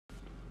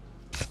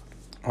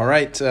All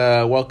right,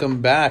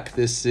 welcome back.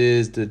 This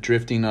is the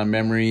Drifting on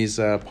Memories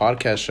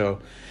podcast show.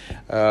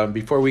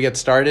 Before we get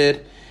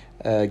started,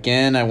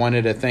 again, I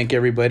wanted to thank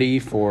everybody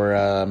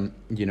for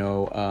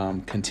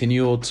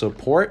continual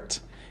support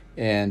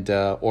and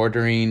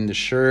ordering the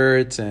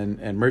shirts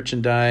and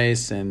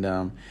merchandise,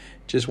 and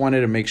just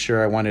wanted to make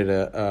sure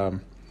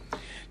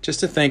just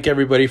to thank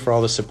everybody for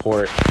all the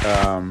support.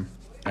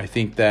 I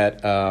think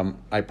that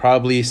I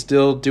probably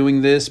still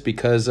doing this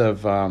because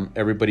of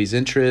everybody's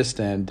interest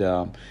and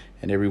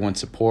everyone's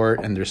support.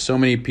 And there's so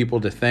many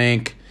people to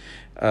thank.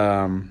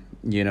 I'm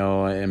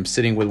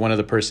sitting with one of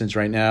the persons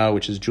right now,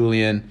 which is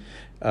Julian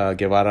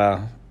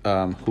Guevara,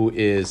 who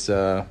is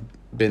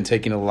been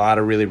taking a lot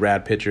of really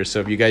rad pictures. So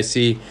if you guys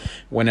see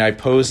when I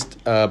post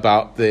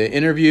about the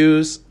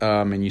interviews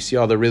and you see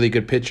all the really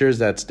good pictures,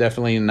 that's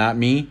definitely not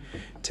me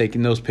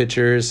taking those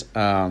pictures.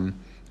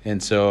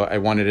 And so I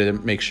wanted to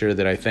make sure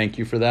that I thank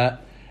you for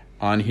that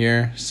on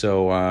here.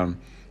 So,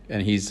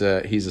 and he's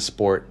a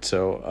sport.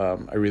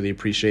 So I really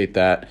appreciate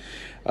that.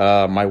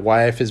 My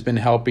wife has been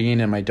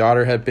helping and my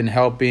daughter have been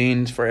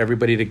helping for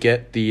everybody to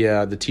get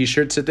the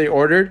T-shirts that they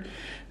ordered,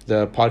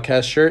 the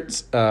podcast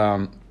shirts,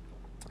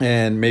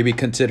 and maybe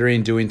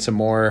considering doing some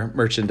more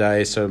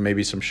merchandise. So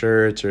maybe some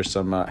shirts or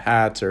some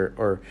hats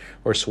or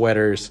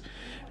sweaters.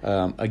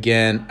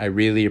 Again, I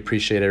really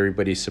appreciate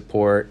everybody's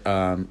support,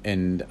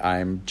 and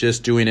I'm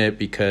just doing it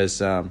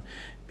because I'm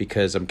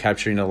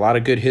capturing a lot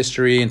of good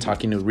history and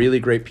talking to really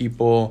great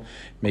people,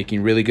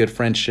 making really good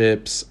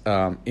friendships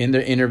in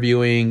the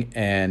interviewing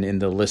and in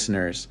the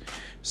listeners.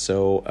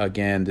 So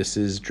again, this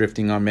is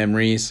Drifting on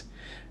Memories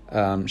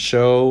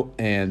show,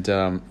 and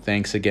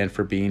thanks again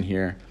for being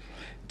here.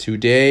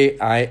 Today,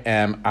 I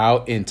am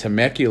out in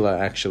Temecula,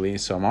 actually.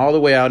 So I'm all the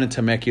way out in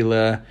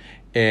Temecula,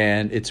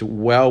 and it's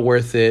well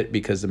worth it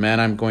because the man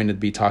I'm going to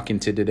be talking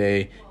to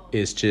today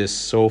is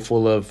just so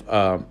full of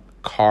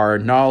car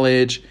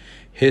knowledge,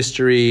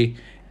 history,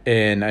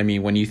 and I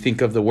mean, when you think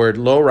of the word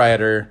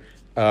lowrider,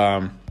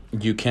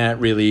 you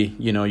can't really,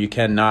 you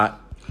cannot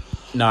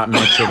not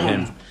mention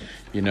him,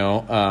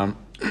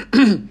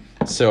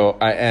 So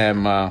I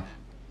am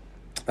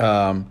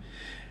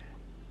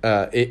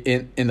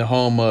in the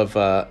home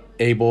of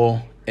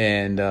Abel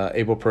and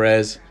Abel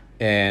Perez,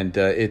 and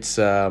it's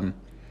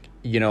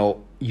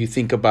you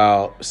think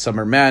about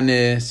Summer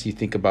Madness, you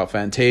think about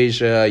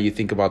Fantasia, you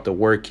think about the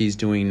work he's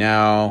doing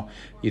now,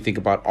 you think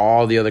about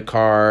all the other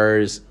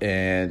cars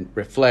and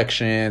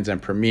Reflections and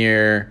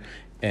Premiere,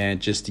 and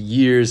just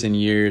years and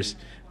years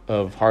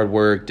of hard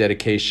work,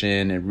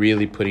 dedication, and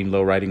really putting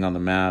lowriding on the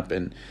map,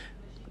 and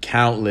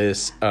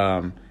countless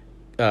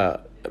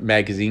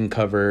magazine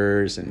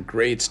covers, and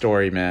great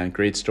story, man.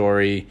 Great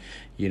story,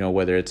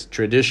 whether it's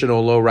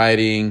traditional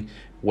lowriding,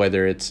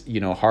 whether it's,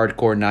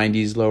 hardcore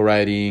 90s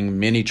lowriding,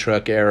 mini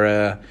truck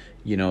era,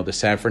 the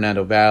San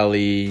Fernando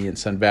Valley and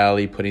Sun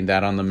Valley, putting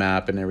that on the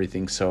map and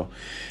everything. So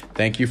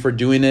thank you for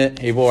doing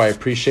it, Abel. I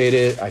appreciate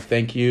it. I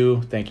thank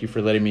you. Thank you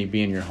for letting me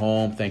be in your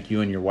home. Thank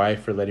you and your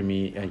wife for letting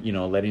me,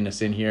 letting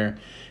us in here.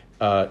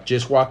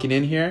 Just walking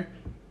in here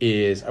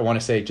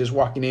just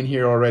walking in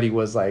here already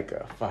was like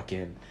a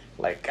fucking,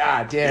 like,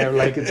 God damn,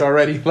 like it's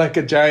already like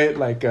a giant,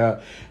 like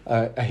a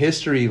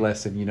history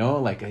lesson,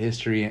 like a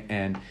history.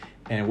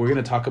 And we're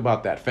going to talk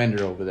about that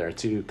fender over there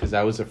too, because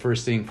that was the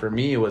first thing for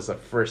me. It was the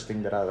first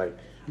thing that I like,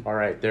 all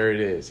right, there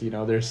it is.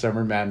 There's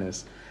Summer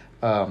Madness.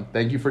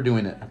 Thank you for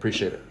doing it. I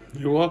appreciate it.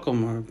 You're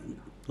welcome.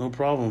 No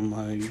problem.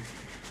 I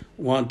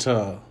want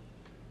to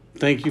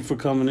thank you for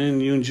coming in,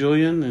 you and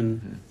Julian,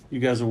 and you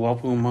guys are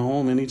welcome in my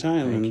home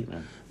anytime. Thank you,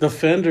 man. The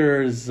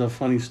fender is a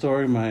funny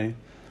story. My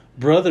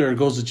brother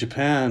goes to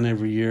Japan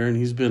every year, and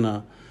he's been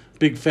a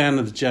big fan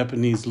of the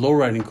Japanese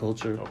lowriding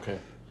culture. Okay.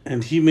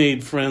 And he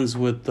made friends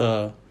with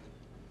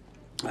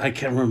I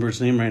can't remember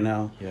his name right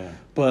now. Yeah.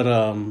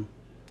 But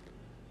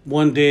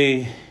one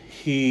day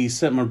he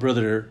sent my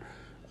brother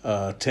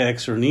a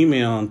text or an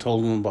email and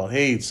told him about,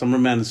 hey, Summer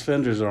Madness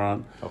fenders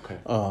are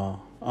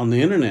on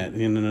the internet,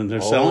 and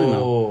they're selling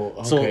them.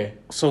 Okay.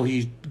 So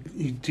he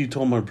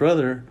told my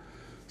brother.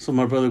 So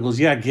my brother goes,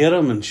 yeah, get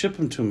them and ship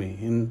them to me.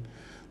 And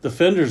the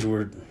fenders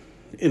were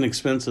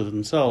inexpensive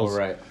themselves. All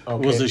right.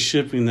 Okay. It was the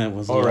shipping that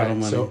was a lot of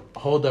money. So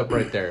hold up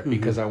right there,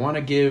 because I want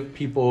to give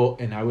people,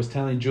 and I was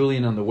telling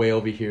Julian on the way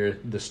over here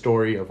the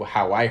story of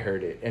how I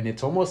heard it, and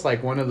it's almost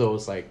like one of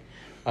those like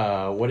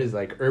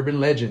urban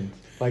legends.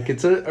 Like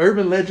it's an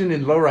urban legend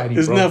in lowriding.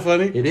 Isn't that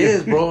funny? It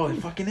is, bro. It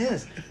fucking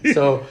is.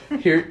 So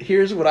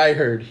here's what I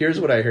heard.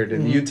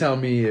 And you tell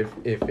me if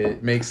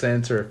it makes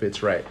sense or if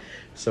it's right.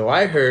 So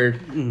I heard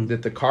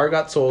that the car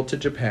got sold to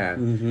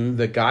Japan.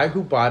 The guy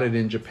who bought it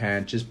in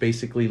Japan just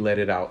basically let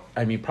it out.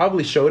 I mean,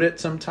 probably showed it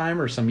sometime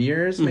or some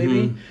years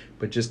maybe,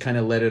 but just kind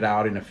of let it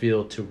out in a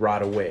field to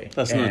rot away.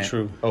 That's not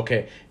true.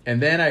 Okay.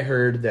 And then I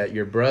heard that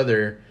your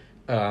brother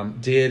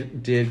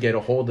did get a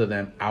hold of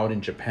them out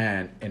in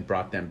Japan and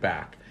brought them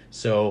back.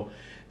 So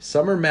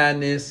Summer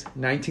Madness,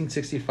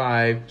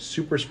 1965,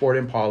 Super Sport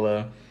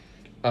Impala.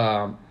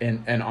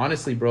 And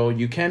honestly, bro,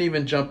 you can't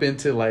even jump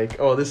into like,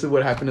 oh, this is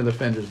what happened to the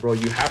fenders, bro.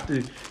 You have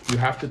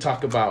to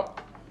talk about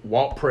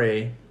Walt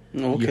Prey,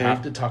 You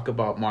have to talk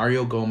about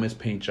Mario Gomez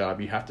paint job.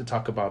 You have to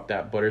talk about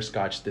that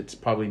butterscotch that's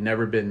probably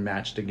never been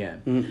matched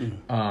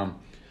again.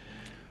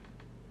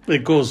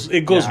 It goes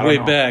way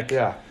back.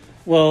 Yeah.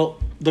 Well,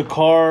 the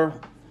car,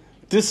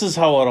 this is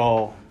how it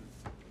all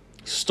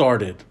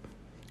started.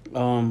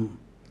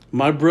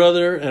 My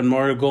brother and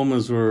Mario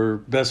Gomez were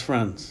best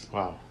friends.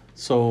 Wow.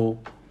 So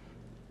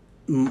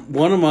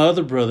one of my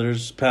other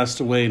brothers passed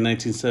away in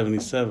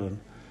 1977.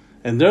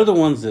 And they're the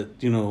ones that,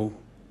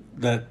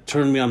 that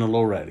turned me on to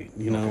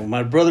lowriding.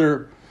 My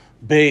brother,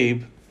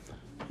 Babe,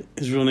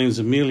 his real name's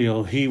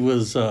Emilio. He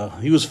was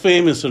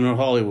famous in North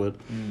Hollywood.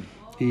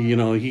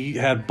 He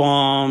had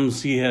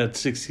bombs. He had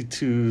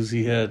 62s.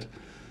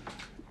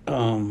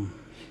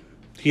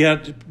 He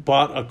had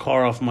bought a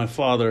car off my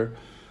father,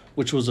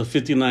 which was a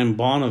 59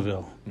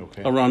 Bonneville,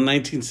 around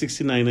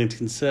 1969,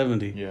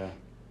 1970. Yeah.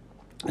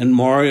 And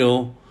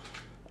Mario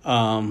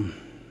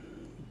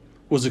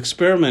was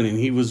experimenting.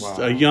 He was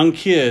a young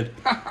kid.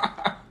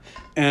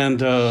 And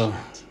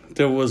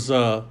there was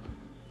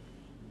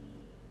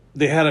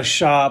they had a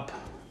shop.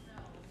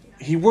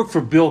 He worked for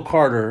Bill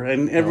Carter,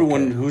 and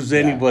everyone who's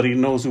anybody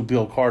knows who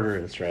Bill Carter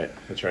is.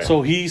 That's right.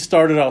 So he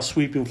started out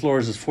sweeping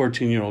floors as a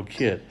 14-year-old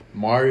kid.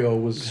 Mario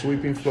was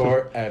sweeping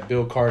floor at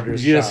Bill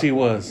Carter's Yes, shop. he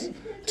was.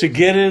 To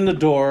get in the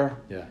door.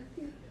 Yeah.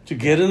 To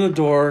get in the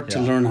door to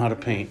learn how to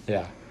paint.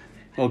 Yeah.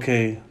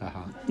 Okay.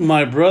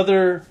 My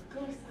brother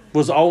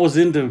was always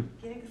into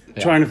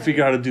trying to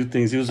figure out how to do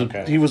things. He was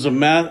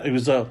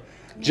a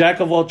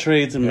jack of all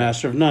trades and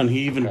master of none.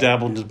 He even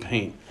dabbled in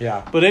paint.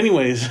 Yeah. But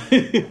anyways,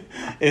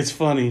 it's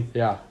funny.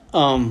 Yeah.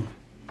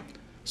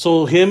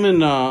 So him and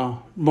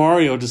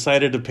Mario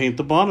decided to paint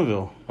the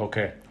Bonneville.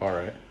 Okay. All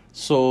right.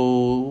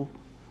 So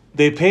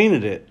they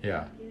painted it.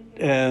 Yeah.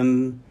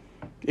 And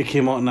it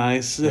came out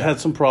nice. It had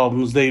some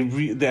problems. I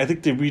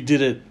think they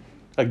redid it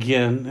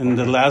again in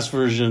the last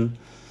version.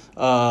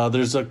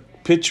 There's a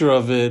picture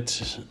of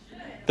it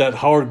that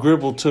Howard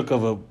Gribble took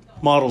of a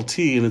Model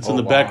T, and it's in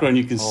the background.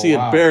 You can see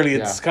it barely.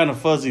 It's kind of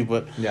fuzzy,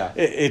 but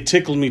it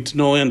tickled me to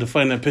no end to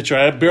find that picture.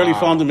 I barely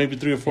found it maybe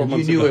 3 or 4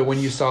 months ago. You knew it when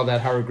you saw that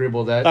Howard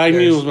Gribble. I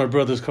knew it was my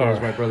brother's car. It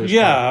was my brother's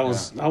car.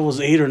 I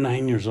was 8 or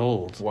 9 years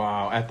old.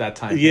 Wow, at that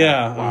time.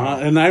 Yeah, wow.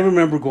 And I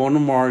remember going to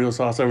Mario's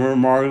house. I remember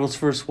Mario's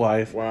first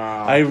wife.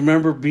 Wow. I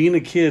remember being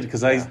a kid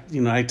because I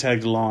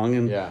tagged along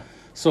and. Yeah.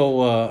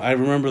 So I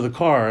remember the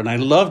car, and I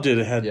loved it.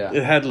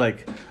 It had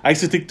like, I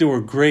used to think they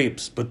were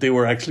grapes, but they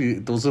were actually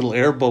those little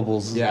air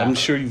bubbles. Yeah. I'm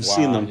sure you've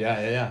seen them.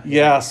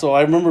 Yeah. So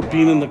I remember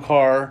being in the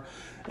car,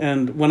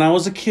 and when I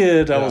was a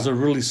kid, I was a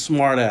really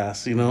smart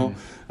ass, I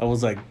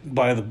was like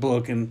by the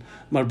book, and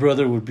my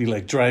brother would be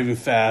like driving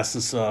fast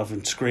and stuff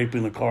and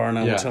scraping the car, and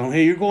I would tell him,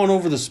 "Hey, you're going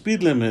over the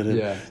speed limit."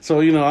 And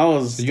so I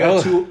was. So you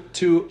had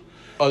two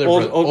other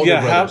older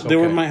brothers. They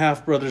were my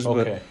half brothers.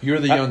 Okay, but you're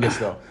the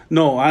youngest though.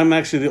 No, I'm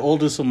actually the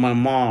oldest of my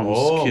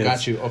mom's kids.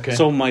 Got you. Okay.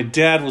 So my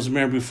dad was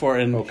married before,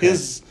 and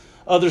his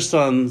other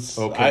sons,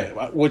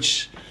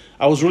 which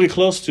I was really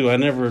close to, I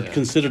never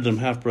considered them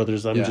half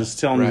brothers. I'm just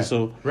telling you.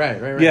 So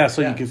right. Yeah,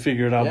 so you can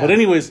figure it out. But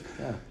anyways,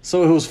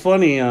 so it was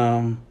funny.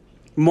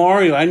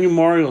 Mario, I knew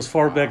Mario as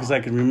far back as I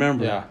can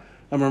remember. Yeah.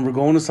 I remember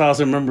going to his house.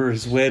 I remember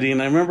his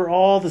wedding. I remember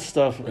all the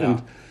stuff. Yeah.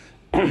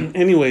 And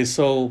anyway,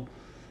 so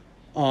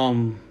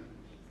the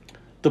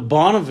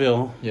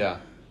Bonneville. Yeah.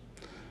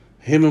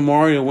 Him and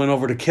Mario went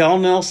over to Cal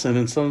Nelson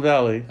in Sun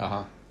Valley.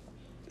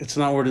 It's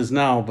not where it is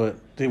now, but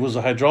it was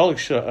a hydraulic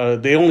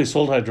shop. They only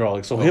sold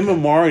hydraulics. So him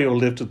and Mario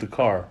lifted the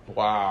car.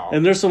 Wow.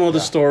 And there's some other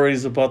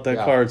stories about that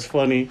car. It's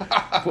funny.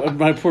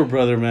 My poor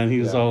brother, man, he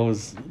was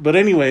always... But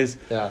anyways,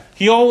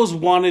 he always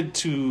wanted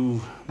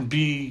to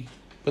be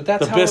but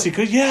that's the best he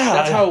could. Yeah.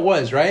 That's how it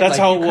was, right? That's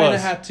how it was. You kind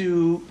of had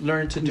to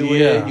learn to do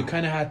it. You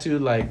kind of had to,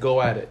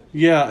 go at it.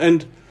 Yeah,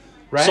 and...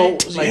 Right? So,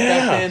 back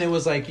then, it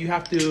was like you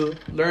have to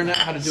learn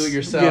how to do it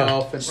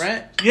yourself. And,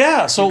 right?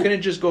 Yeah, so... You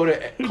couldn't just go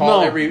to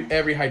call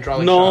every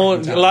hydraulic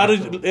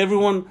shop.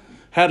 Everyone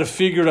had to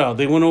figure it out.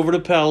 They went over to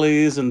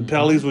Pally's, and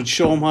Pally's would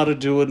show them how to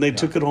do it, and they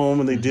took it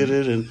home, and they did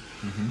it. And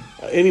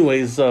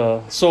anyways,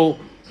 so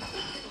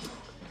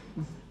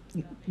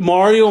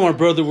Mario and my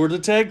brother were the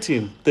tag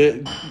team.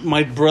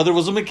 My brother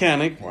was a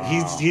mechanic. Wow.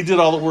 He did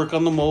all the work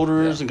on the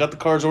motors and got the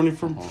cars only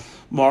from...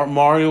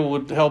 Mario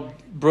would help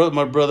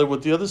my brother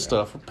with the other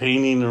stuff,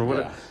 painting or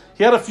whatever.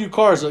 He had a few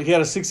cars. He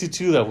had a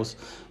 62 that was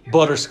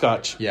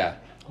butterscotch. Yeah.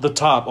 The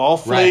top, all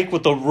flake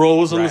with the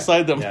rose on the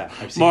side that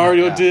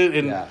Mario did.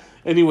 And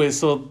anyway,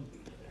 so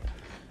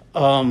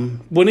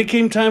when it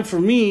came time for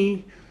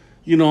me,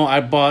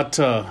 I bought...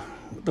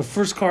 the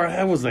first car I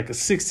had was like a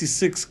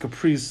 66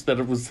 Caprice that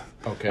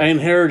I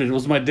inherited. It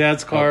was my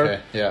dad's car.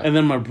 Okay, yeah. And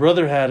then my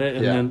brother had it.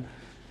 And then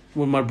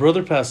when my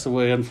brother passed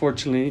away,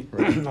 unfortunately,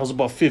 I was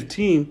about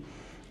 15.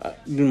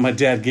 My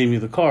dad gave me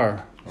the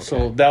car. Okay.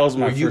 So that was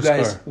my first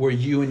car. Were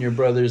you and your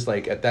brothers,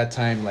 at that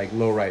time,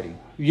 low riding?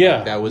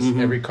 Yeah. That was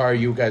every car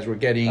you guys were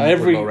getting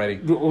were low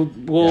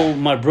riding? Well,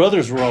 my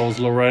brothers were always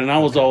low riding. I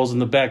was always in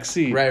the back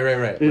seat.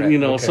 Right.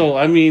 So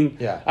I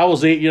mean, I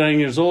was 8, 9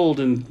 years old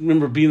and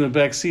remember being in the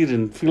back seat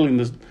and feeling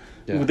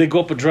they go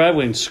up a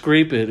driveway and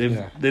scrape it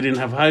if they didn't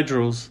have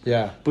hydros.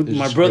 Yeah. But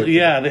my brother,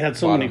 they had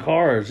so many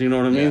cars. You know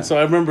what I mean? So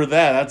I remember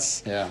that.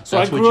 So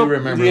that's what you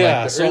remember.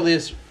 Like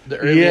the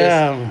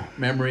earliest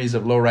memories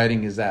of low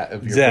riding is that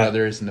of your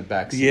brothers in the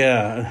backseat.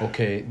 Yeah.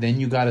 Okay. Then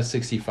you got a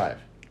 65.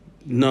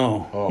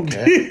 No.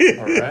 Okay.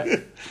 All right.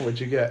 What'd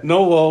you get?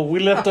 No. Well, we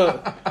left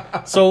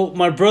so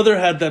my brother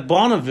had that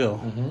Bonneville.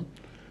 Mm-hmm.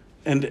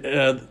 And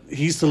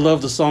he used to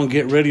love the song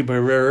 "Get Ready" by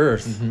Rare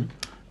Earth,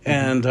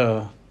 and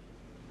I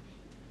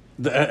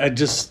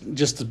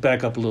just to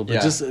back up a little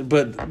bit,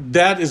 but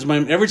that is my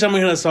every time I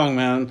hear that song,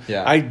 man,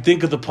 I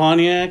think of the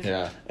Pontiac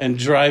and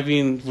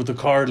driving with the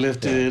car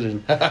lifted,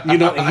 and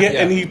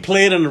and he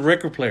played on the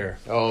record player.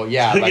 Oh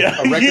yeah, like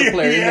a record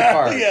player in the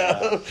car.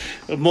 Yeah,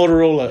 a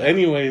Motorola.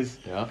 Anyways,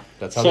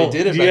 that's how they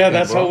did it. Back then,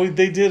 that's how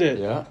they did it.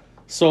 Yeah.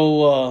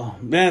 So,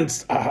 man,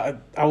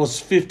 I was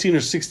 15 or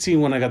 16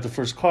 when I got the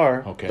first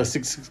car, the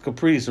 66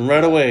 Caprice, and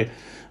right away,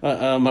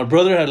 my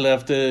brother had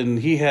left it, and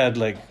he had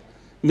like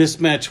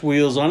mismatched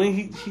wheels on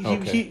it.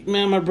 He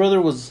my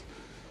brother was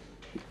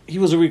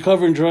a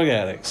recovering drug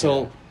addict,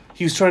 so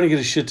he was trying to get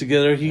his shit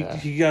together. He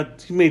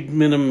made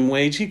minimum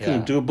wage. He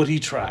couldn't do it, but he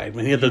tried.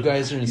 Man, you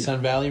guys are in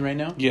Sun Valley right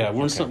now? Yeah,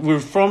 we're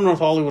from North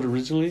Hollywood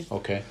originally.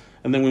 Okay,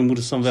 and then we moved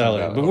to Sun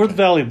Valley, but we're the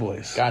Valley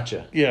boys.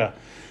 Gotcha. Yeah.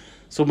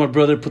 So my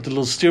brother put the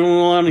little steering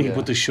wheel on, and he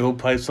put the show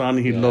pipes on,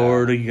 and he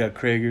lowered it, he got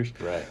Kragers.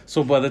 Right.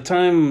 So by the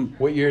time...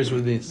 What years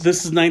were these?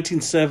 This is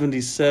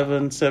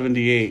 1977,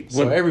 78.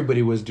 So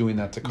everybody was doing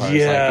that to cars.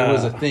 Yeah. Like, it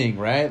was a thing,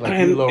 right? Like,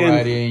 you low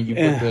riding, you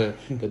put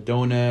the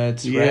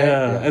donuts, right?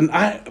 Yeah, and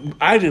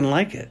I didn't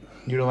like it.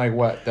 You don't like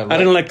what? I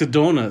didn't like the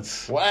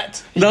donuts.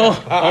 What? No.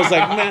 I was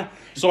like, man.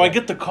 So I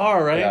get the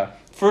car, right? Yeah.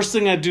 First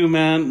thing I do,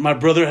 man, my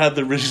brother had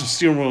the original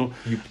steering wheel.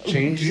 You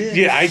changed it?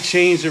 Yeah, I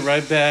changed it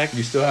right back.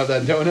 You still have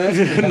that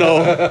donut?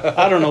 No.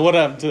 I don't know what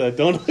happened to that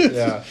donut.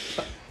 Yeah.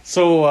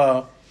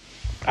 So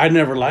I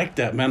never liked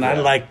that, man. I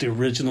liked the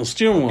original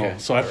steering wheel.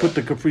 So I put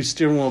the Caprice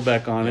steering wheel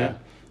back on it.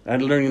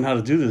 I'm learning how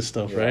to do this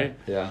stuff, right?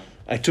 Yeah.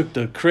 I took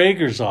the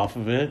Kragers off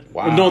of it.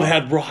 Wow. No, they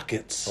had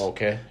rockets.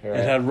 Okay. All right.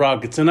 It had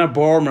rockets. And I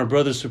borrowed my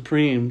brother's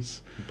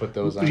Supremes. You put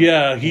those on?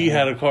 Yeah, he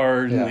had a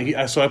car.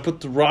 And so I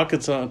put the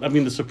rockets on,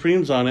 the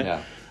Supremes on it.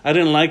 Yeah. I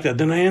didn't like that.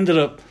 Then I ended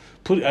up,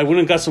 I went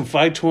and got some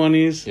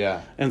 520s.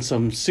 Yeah. And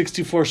some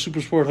 64 Super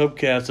Sport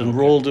hubcaps and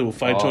rolled it with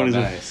 520s. Oh,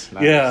 nice.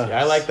 Yeah.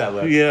 I like that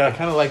look. Yeah. I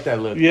kind of like that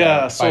look.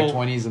 Yeah.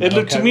 520s and it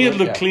looked, to me, it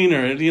looked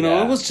cleaner. It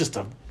Yeah. It was just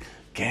a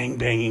gang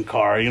banging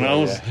car, It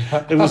was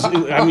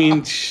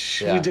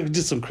we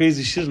did some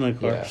crazy shit in that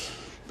car. Yeah.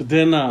 But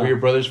then were your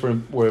brothers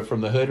were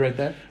from the hood right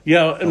there?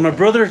 Yeah, and my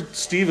brother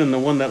Steven, the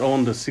one that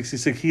owned the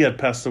 66, he had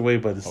passed away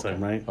by this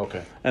time, right?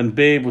 Okay. And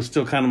Babe was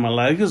still kind of my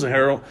life. He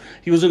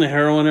was in a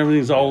heroin and everything.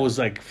 He was always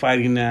like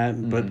fighting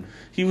that, but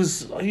he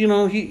was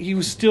he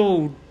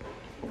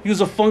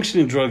was a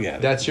functioning drug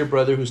addict. That's your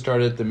brother who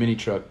started the mini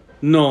truck.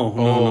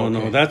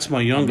 No. That's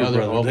my younger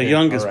brother, the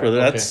youngest brother.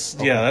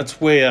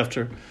 That's way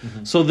after.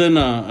 So then,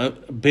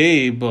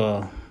 Babe,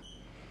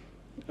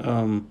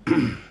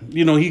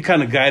 he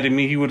kind of guided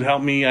me. He would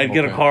help me. I'd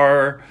get a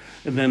car,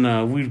 and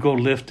then we'd go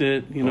lift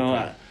it.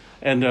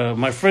 And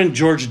my friend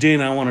George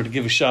Dana, I wanted to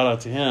give a shout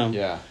out to him.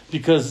 Yeah.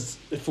 Because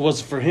if it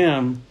wasn't for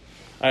him,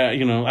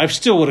 I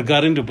still would have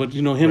got into it. But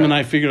him and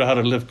I figured out how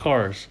to lift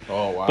cars.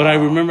 Oh wow! But I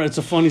remember it's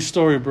a funny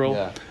story, bro.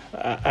 Yeah.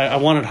 I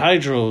wanted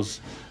hydros,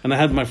 and I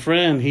had my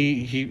friend.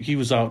 He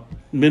was out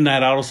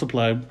Midnight Auto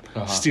Supply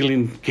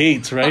stealing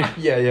gates, right?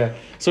 Yeah.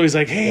 So he's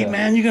like, "Hey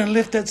man, you gonna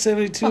lift that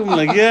 72?" I'm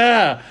like,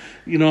 "Yeah."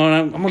 And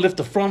I'm gonna lift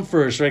the front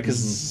first, right?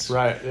 Because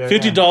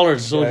 $50.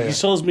 So he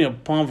sells me a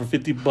palm for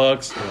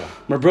 $50. Yeah.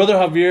 My brother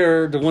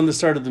Javier, the one that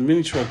started the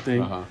mini truck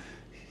thing,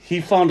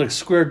 he found a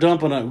square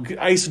dump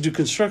I used to do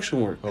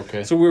construction work.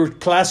 Okay. So we were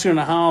plastering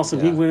a house,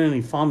 and he went in and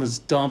he found this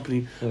dump,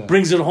 and he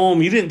brings it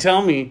home. He didn't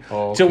tell me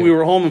until we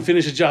were home and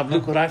finished the job.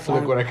 Look what I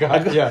found. Look what I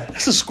got. Yeah.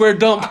 It's a square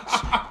dump.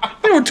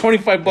 They were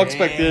 $25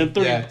 back then.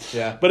 30.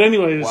 Yeah. But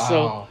anyways,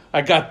 so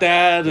I got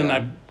that, and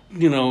I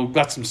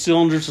got some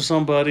cylinders for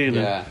somebody, and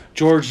then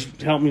George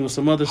helped me with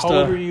some other stuff. How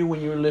old were you when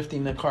you were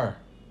lifting the car?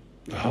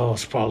 Oh,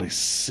 it's probably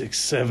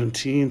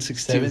 17,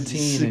 16.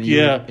 17, and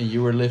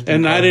you were lifting.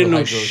 And I didn't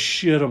know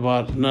shit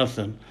about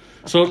nothing.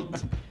 So,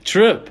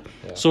 trip.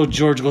 Yeah. So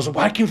George goes,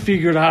 well, I can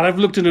figure it out. I've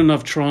looked in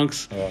enough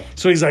trunks. Yeah.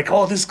 So he's like,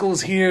 oh, this goes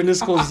here and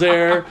this goes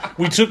there.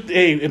 We took,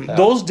 in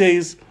those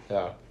days,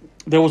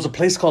 there was a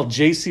place called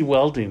JC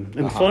Welding.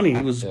 And funny,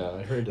 it was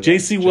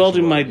JC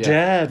Welding. My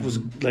dad was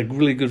like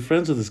really good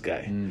friends with this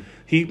guy.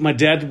 My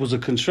dad was a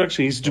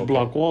construction. He used to do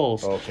block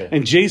walls.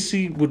 And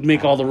JC would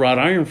make all the wrought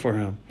iron for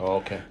him.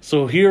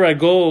 So here I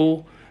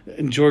go,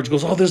 and George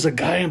goes, oh, there's a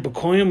guy in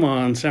Pacoima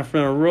on San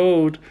Fernando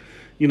Road.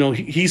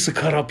 He used to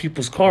cut out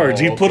people's cars.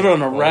 He'd put it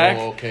on a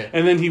rack,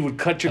 and then he would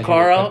cut your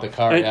car out.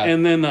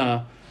 And then,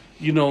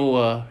 he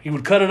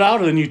would cut it out,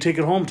 and then you take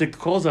it home, take the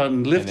coils out,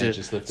 and lift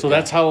it. So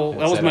that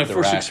was my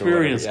first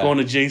experience going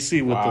to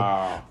JC with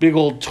the big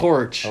old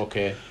torch.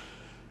 Okay.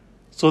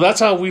 So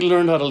that's how we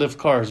learned how to lift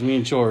cars, me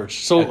and George.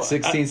 So at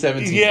 16,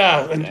 17.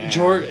 Yeah, and Damn,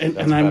 George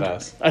and I'm.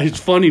 It's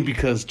funny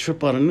because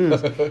trip out of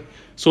news.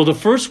 So the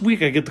first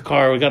week I get the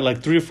car, we got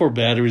like 3 or 4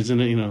 batteries in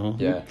it, you know.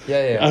 Yeah.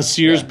 A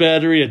Sears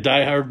battery, a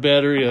Die Hard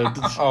battery, a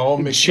whole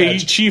mixed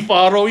match. Chief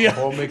Auto, A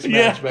whole mixed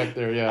match back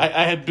there, yeah.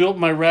 I had built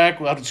my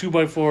rack out of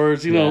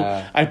 2x4s, you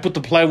know. I put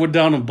the plywood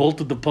down and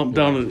bolted the pump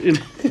down.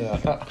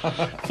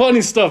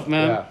 Funny stuff,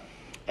 man.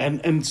 Yeah.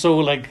 And so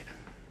like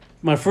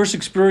my first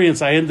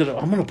experience, I ended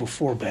up, I'm going to put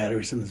 4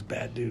 batteries in this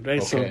bad dude,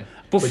 right? Okay. So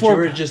but you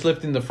were just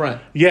lifting the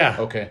front. Yeah.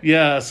 Okay.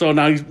 Yeah. So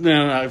now,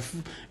 I'm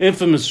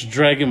infamous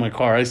dragging my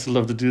car. I used to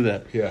love to do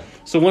that. Yeah.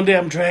 So one day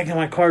I'm dragging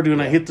my car, dude,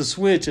 and I hit the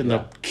switch and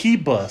the key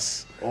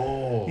bus.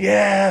 Oh.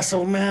 Yeah.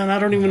 So, man, I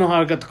don't even know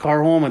how I got the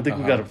car home. I think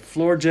we got a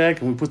floor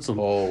jack and we put some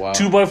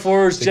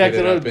 2x4s, jacked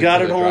it up,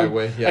 got it home.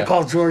 I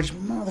called George,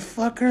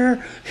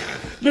 motherfucker.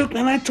 Look,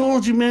 man, I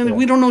told you, man,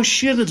 we don't know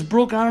shit. It's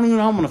broke. I don't even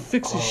know how I'm going to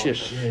fix this shit.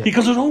 He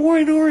goes, don't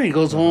worry. He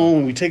goes home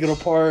and we take it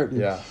apart.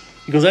 Yeah.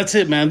 He goes, that's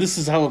it, man. This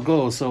is how it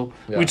goes. So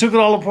we took it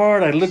all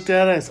apart. I looked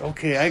at it. I said,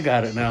 okay, I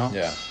got it now.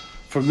 Yeah.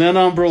 From then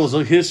on, bro, it was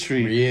a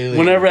history. Really?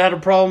 Whenever I had a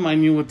problem, I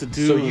knew what to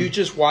do. So you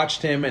just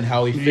watched him and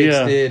how he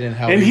fixed it and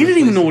how and he didn't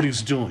even know what he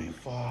was doing.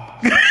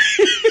 Fuck.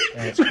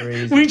 That's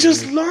crazy. We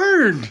just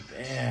learned.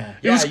 Yeah.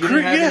 It was you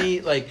didn't have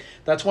any, like,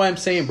 that's why I'm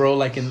saying, bro,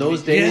 like in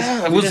those days,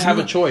 you didn't have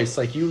a choice.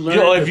 Like you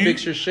learned to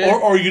fix your shit.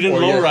 Or you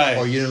didn't low ride.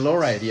 Or you didn't low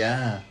ride,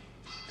 yeah.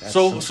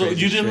 So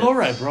you didn't low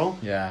ride, bro.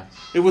 Yeah.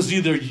 It was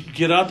either you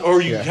get out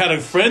or you had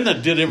a friend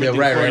that did everything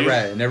for you.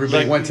 Right. And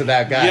everybody went to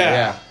that guy,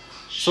 yeah.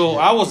 So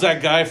I was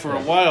that guy for a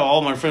while.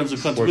 All my friends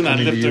would come to me and I'd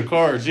lift their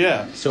cars,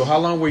 So how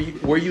long were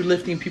you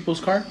lifting people's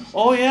cars?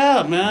 Oh,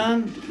 yeah,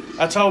 man.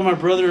 That's how my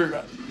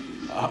brother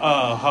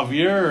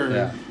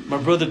Javier my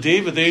brother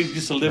David, they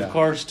used to lift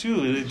cars too.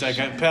 Like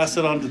I passed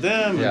it on to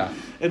them.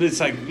 And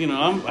it's like, you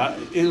know,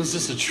 it was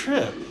just a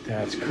trip.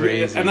 That's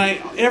crazy. And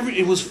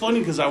it was funny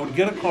because I would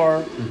get a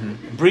car,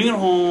 bring it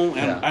home,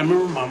 and I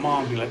remember my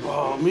mom be like,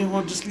 "Oh,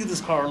 man, just leave this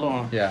car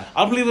alone." Yeah.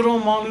 I'll leave it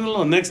alone, mom, leave it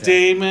alone. Next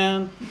day,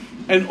 man,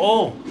 and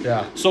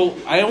so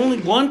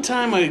one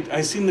time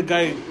I seen the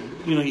guy,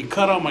 you know, he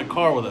cut out my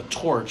car with a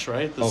torch,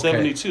 right, the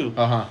 72.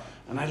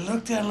 And I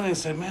looked at it and I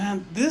said,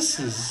 "Man, this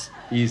is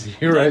easy,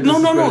 right?" No,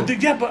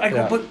 yeah, but I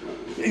go, but.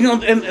 You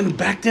know, and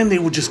back then they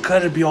would just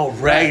cut it, be all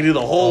raggedy.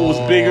 The hole was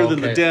bigger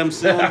than the damn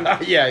cylinder.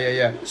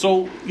 Yeah.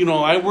 So, you know,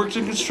 I worked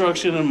in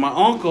construction, and my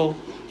uncle,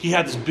 he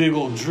had this big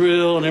old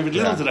drill and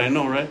everything. Little did I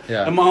know, right?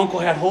 Yeah. And my uncle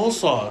had hole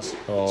saws.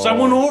 So I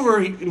went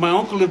over. My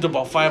uncle lived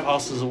about 5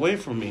 houses away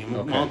from me.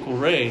 My Uncle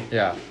Ray.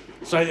 Yeah.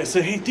 So I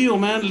said, "Hey, Theo,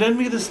 man, lend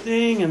me this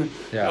thing." And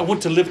I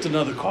went to lift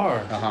another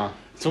car.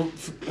 So,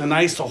 and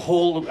I used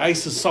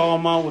to saw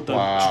them out with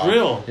the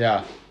drill.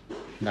 Yeah.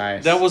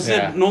 Nice. That was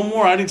it. No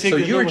more. I didn't take. So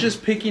you were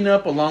just picking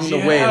up along the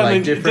way,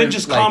 like different,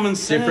 just common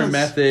sense, different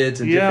methods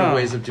and different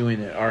ways of doing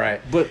it. All right.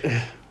 But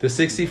the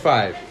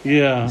 65.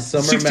 Yeah.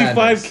 Summer 65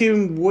 Madness.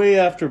 came way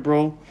after,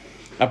 bro.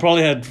 I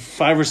probably had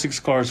 5 or 6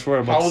 cars for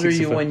it. How old are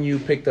you when you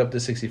picked up the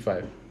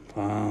 65?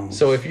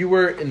 So if you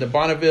were in the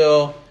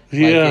Bonneville,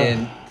 like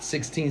in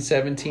 16,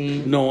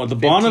 17. No, the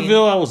 15?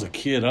 Bonneville, I was a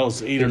kid. I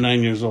was 8 or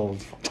 9 years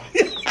old.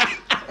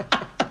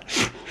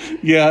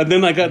 Yeah, and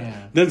then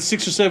then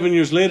 6 or 7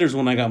 years later is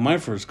when I got my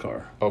first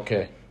car.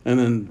 Okay. And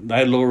then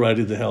I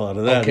lowrided the hell out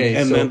of that. Okay,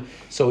 and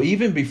so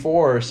even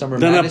before Summer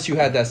Madness, you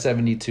had that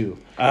 72.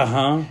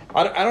 I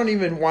don't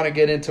even want to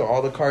get into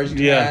all the cars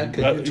you had,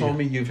 because you told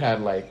me you've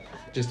had like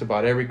just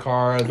about every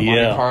car, the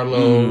Monte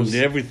Carlos,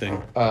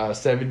 everything,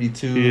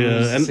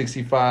 72s, and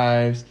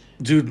 65s.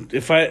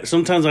 Dude,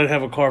 sometimes I'd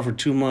have a car for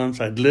 2 months,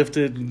 I'd lift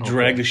it,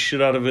 drag the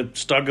shit out of it,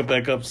 stock it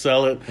back up,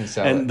 sell it,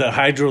 and the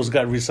hydros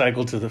got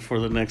recycled for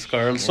the next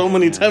car. So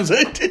many times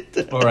I did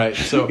that. All right,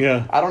 so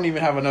I don't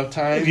even have enough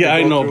time. Yeah,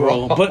 I know,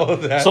 bro.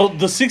 But so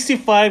the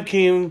 65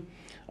 came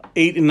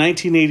in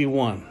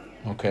 1981.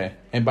 Okay,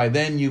 and by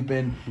then you've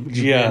been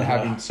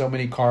having so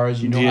many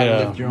cars. You know how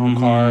to lift your own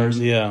cars.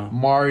 Yeah,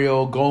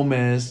 Mario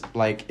Gomez,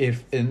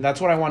 and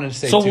that's what I wanted to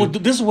say. So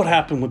this is what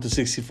happened with the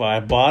 65.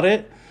 I bought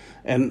it.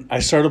 And I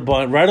started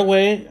buying right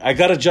away. I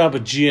got a job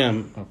at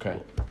GM. Okay.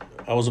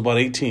 I was about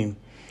 18.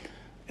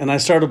 And I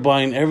started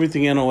buying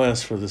everything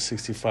NOS for the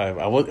 65.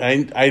 I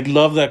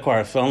loved that car.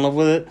 I fell in love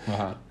with it.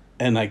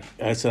 And I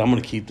said, I'm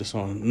going to keep this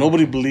one.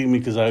 Nobody believed me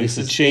because I used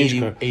to change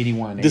car.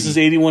 81. This is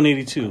 81,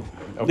 82.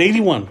 Okay.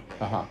 81.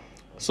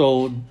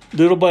 So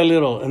little by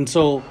little. And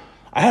so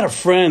I had a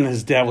friend.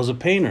 His dad was a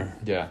painter.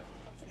 Yeah.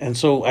 And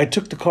so I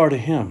took the car to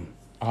him.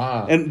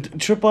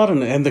 And trip out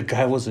and the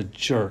guy was a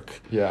jerk.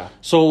 Yeah.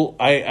 So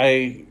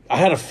I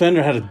had a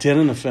fender, had a dent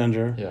in the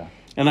fender. Yeah.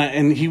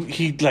 And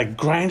he like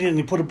grinded and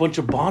he put a bunch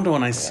of Bondo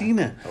and I seen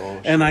it.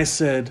 And I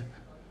said,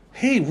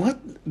 "Hey,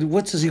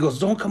 what's this?" He goes,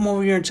 "Don't come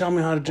over here and tell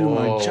me how to do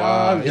my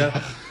job."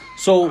 Yeah.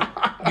 So,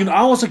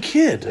 I was a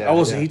kid. I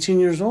was 18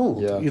 years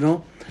old. Yeah.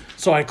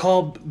 So I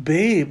called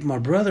Babe, my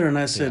brother, and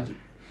I said,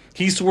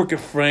 he used to work at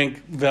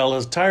Frank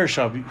Vella's tire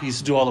shop. He used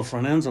to do all the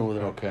front ends over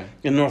there. Okay.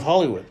 In North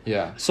Hollywood.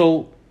 Yeah.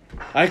 So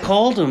I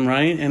called him,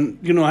 right? And,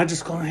 I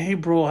just called him, hey,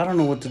 bro, I don't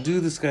know what to do.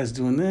 This guy's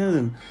doing this.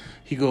 And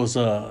he goes,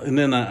 and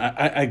then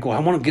I go, I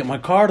want to get my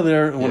car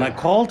there. And when I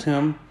called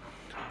him,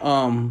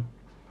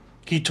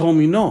 he told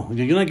me, no,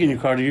 you're not getting your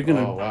car. You're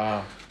going to. Oh,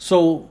 wow.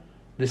 So.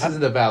 This is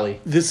in the valley.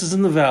 This is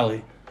in the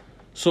valley.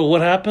 So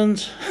what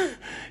happens?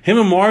 Him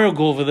and Mario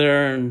go over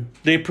there, and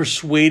they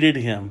persuaded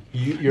him.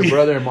 Your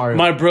brother and Mario.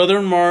 My brother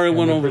and Mario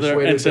went over there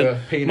and said,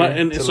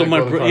 so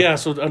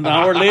an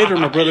hour later,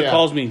 my brother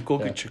calls me, go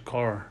get your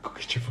car. Go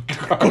get your fucking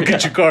car. Go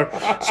get your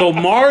car. So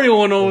Mario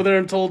went over there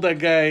and told that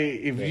guy,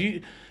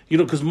 if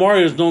because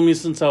Mario's known me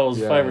since I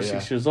was 5 or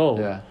 6 years old.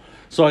 Yeah.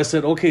 So I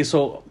said, okay,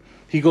 so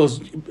he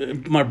goes,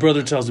 my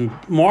brother tells me,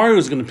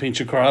 Mario's going to paint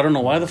your car. I don't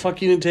know why the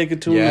fuck you didn't take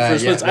it to him in the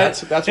first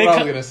place. That's what I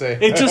was going to say.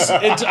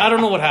 I don't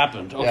know what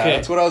happened. Okay. Yeah,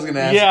 that's what I was going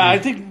to ask Yeah, you. I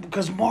think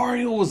because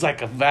Mario was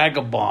like a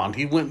vagabond.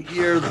 He went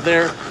here,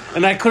 there,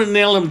 and I couldn't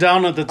nail him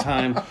down at the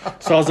time.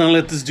 So I was going to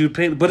let this dude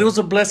paint. But it was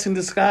a blessing in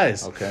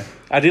disguise. Okay.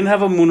 I didn't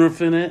have a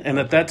moonroof in it, and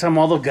at that time,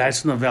 all the guys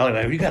from the valley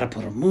were like, you got to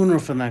put a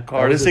moonroof in that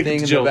car. That was the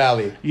thing in the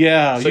valley.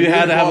 Yeah, so you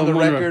had to have on a the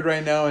moonroof. record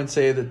right now and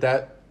say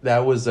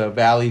that was a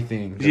valley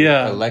thing. The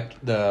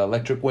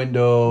electric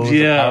windows,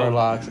 the power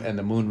locks, and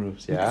the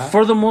moonroofs. Yeah.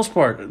 For the most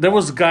part, there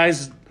was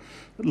guys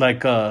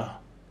like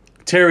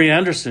Terry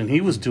Anderson. He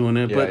was doing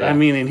it, but I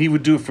mean, and he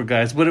would do it for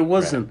guys, but it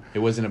wasn't. Right. It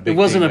wasn't a big. It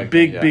wasn't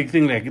thing a big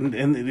thing. Like,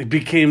 and it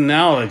became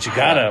now that you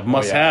gotta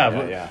must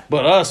have. Yeah.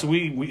 But us,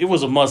 we it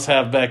was a must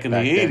have back in the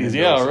 80s.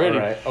 Yeah, already.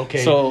 All right.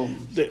 Okay. So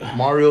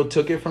Mario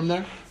took it from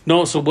there.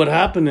 No, so what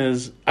happened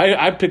is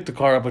I picked the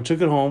car up. I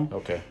took it home.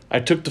 Okay. I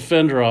took the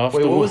fender off.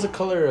 Wait, what was the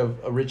color of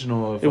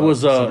original? Of, it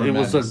was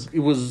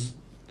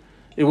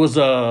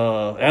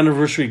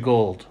anniversary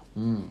gold.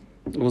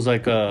 It was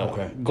like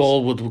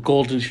gold with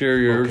gold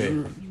interiors.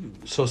 Okay.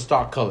 So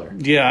stock color.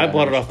 Yeah, I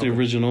bought it off the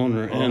original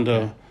owner, and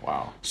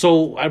wow.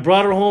 So I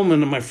brought it home,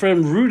 and my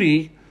friend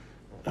Rudy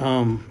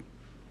Esquivel,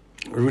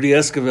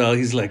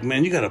 he's like,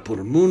 man, you got to put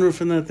a moonroof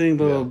in that thing,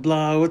 blah, blah,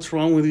 blah. What's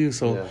wrong with you?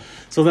 So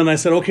then I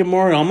said, okay,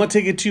 Mario, I'm going to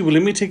take it to you, but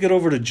let me take it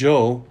over to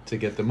Joe. To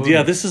get the moonroof.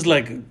 Yeah, this is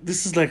like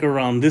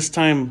around this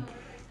time,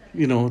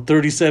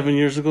 37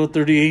 years ago,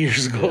 38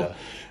 years ago. Yeah.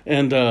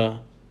 And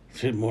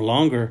shit, more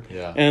longer.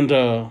 Yeah. And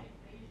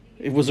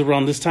it was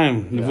around this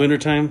time, the winter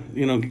time,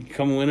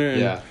 come winter.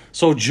 And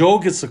so Joe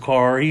gets the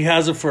car. He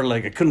has it for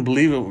I couldn't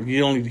believe it.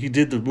 He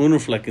did the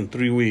moonroof in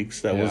 3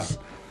 weeks. That was...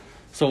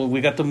 So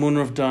we got the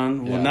moonroof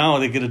done. Yeah. Well, now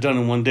they get it done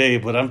in one day,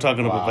 but I'm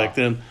talking about back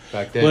then.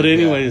 Back then, but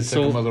anyways, it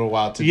took them a little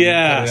while to cut it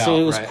out,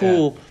 it was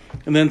cool.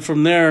 Yeah. And then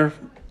from there,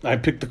 I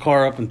picked the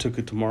car up and took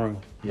it to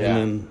Mario. Yeah. And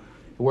then,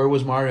 where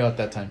was Mario at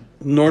that time?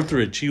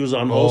 Northridge. He was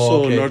on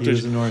Northridge. He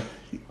was in Okay.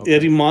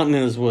 Eddie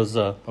Montanez was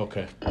in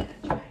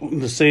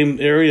the same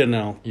area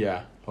now.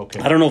 Yeah. Okay.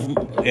 I don't know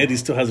if Eddie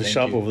still has a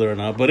shop over there or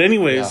not, but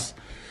anyways,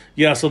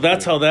 so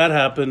that's how that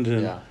happened.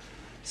 And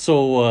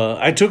so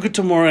I took it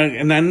to Mario,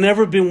 and I've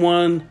never been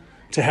one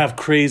to have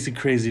crazy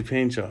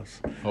paint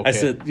jobs. Okay. I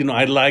said,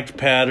 I liked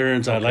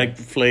patterns, I liked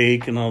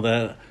flake and all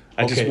that.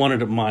 I just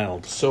wanted it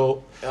mild.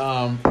 So,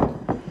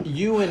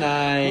 you and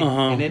I,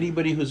 and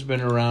anybody who's been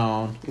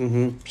around,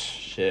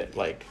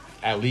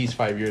 at least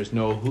 5 years,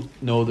 know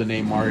the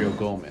name Mario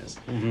Gomez.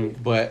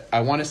 Mm-hmm. But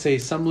I want to say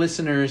some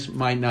listeners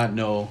might not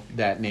know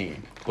that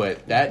name.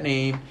 But that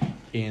name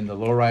in the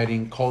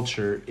lowriding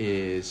culture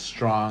is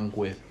strong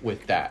with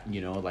that,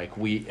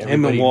 everybody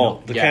him and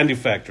Walt, Candy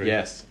Factory.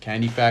 Yes,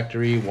 Candy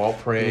Factory, Walt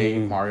Prey,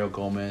 Mario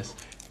Gomez,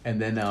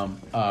 and then I'm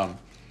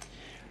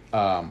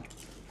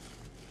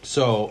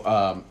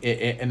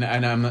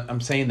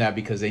saying that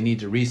because they need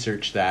to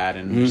research that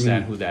and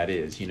understand who that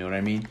is. You know what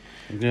I mean?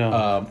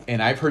 Yeah.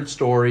 And I've heard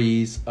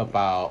stories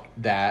about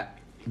that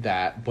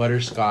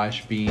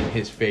butterscotch being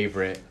his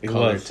favorite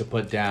color to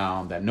put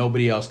down, that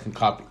nobody else can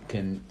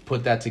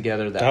put that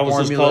together. That was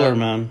formula, his color,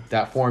 man.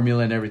 That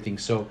formula and everything.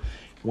 So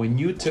when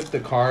you took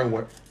the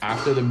car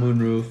after the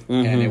moonroof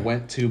and it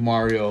went to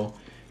Mario,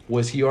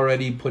 was he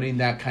already putting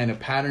that kind of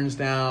patterns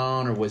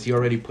down, or was he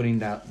already putting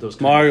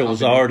those? Mario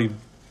was already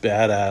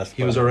badass.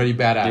 He was already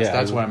badass. Yeah,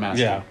 that's what I'm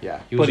asking.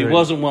 Yeah. But he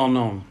wasn't well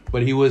known.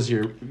 But he was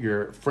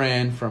your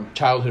friend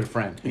childhood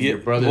friend. Your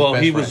brother's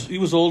best friend. He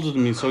was older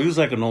than me, so he was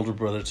like an older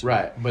brother too.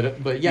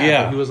 But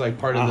he was like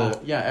part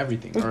of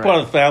everything. He was part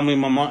of the family.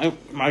 My mom,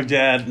 my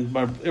dad,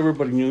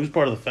 everybody knew he was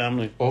part of the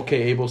family.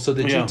 Okay, Abel. So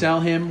did you tell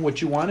him what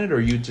you wanted,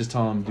 or you just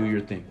tell him do your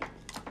thing?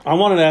 I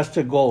wanted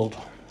Aztec Gold,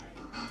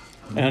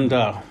 and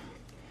I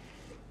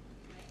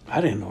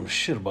didn't know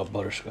shit about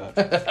butterscotch.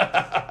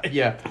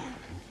 Yeah.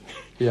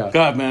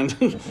 God, man.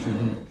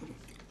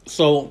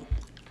 So,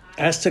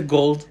 Aztec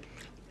Gold.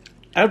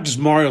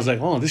 Mario's like,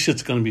 oh, this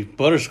shit's gonna be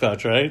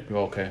butterscotch, right?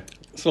 Okay.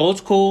 So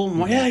it's cool.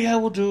 Like, yeah,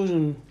 we'll do it.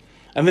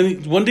 And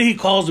then one day he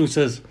calls me and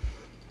says,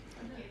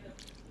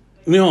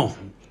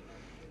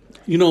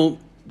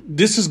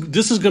 this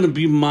is gonna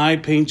be my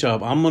paint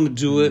job. I'm gonna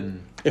do it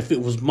if it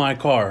was my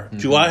car.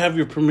 Do I have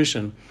your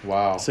permission?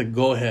 Wow. I said,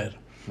 go ahead.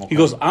 Okay. He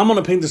goes, I'm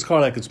gonna paint this car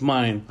like it's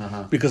mine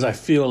because I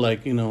feel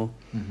like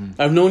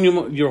I've known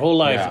you your whole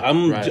life. Yeah,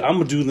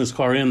 I'm doing this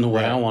car in the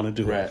way I want to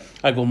do it.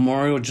 I go,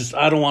 Mario,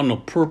 I don't want no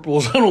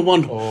purples. I don't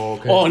want.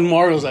 And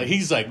Mario's like,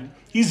 he's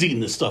eating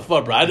this stuff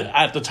up, right?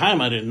 At the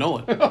time, I didn't know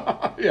it.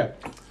 Yeah.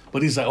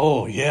 But he's like,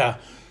 oh yeah.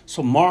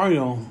 So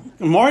Mario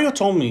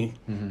told me,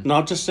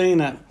 not just saying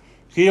that.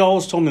 He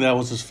always told me that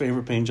was his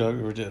favorite paint job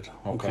he ever did.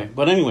 Okay.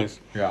 But anyways.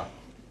 Yeah.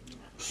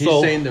 He's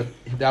saying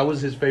that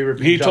was his favorite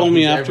paint job. He told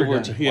me he's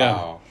afterwards. Ever done.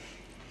 Yeah.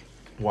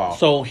 Wow.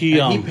 So he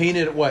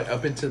painted what,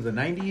 up into the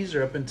 90s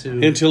or up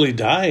into... Until he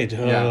died.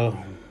 Yeah.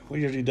 What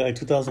year did he die?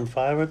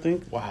 2005, I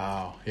think.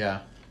 Wow. Yeah.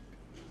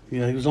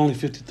 Yeah, he was only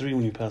 53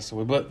 when he passed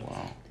away. But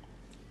wow.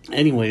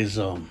 Anyways,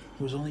 he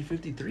was only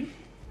 53?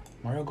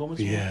 Mario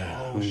Gomez?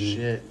 Yeah. Oh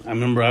shit. I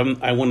remember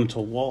I went into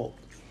Walt.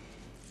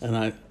 And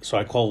I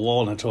called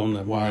Walt and I told him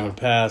that Mario would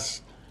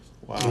pass.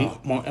 Wow.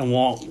 And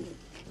Walt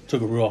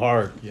took it real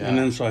hard. Yeah. And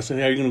then so I said,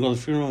 hey, are you going to go to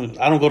the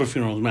funeral? I don't go to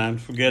funerals, man.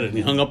 Forget it. And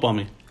he hung up on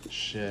me.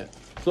 Shit.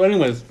 So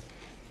anyways.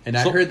 And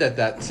I heard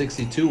that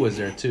 62 was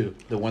there too.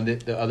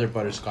 The other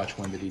butterscotch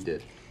one that he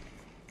did.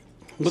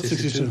 What's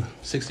 62?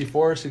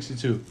 64 or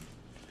 62?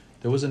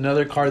 There was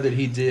another car that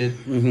he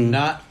did.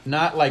 Not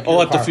like...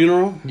 Oh, at the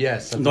funeral?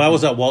 Yes. No, I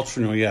was at Walt's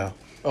funeral, yeah.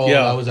 Oh,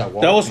 yeah. That was at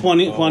Walt. That was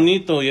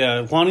Juanito,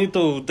 yeah.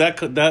 Juanito,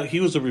 that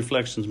he was a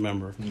Reflections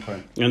member.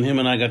 Okay. And him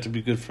and I got to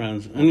be good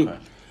friends. Okay.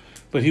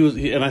 But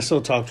and I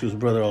still talk to his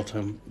brother all the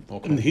time.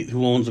 Okay.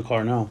 Who owns the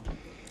car now.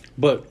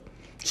 But,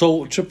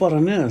 so, trip out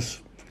on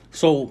this.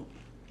 So,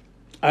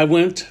 I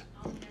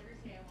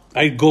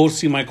go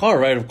see my car,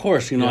 right? Of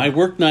course. I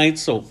work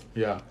nights, so...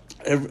 Yeah.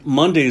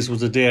 Mondays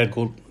was the day I'd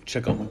go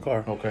check out my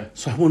car. Okay.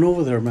 So I went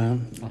over there,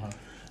 man.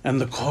 And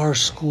the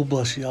car's school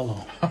bus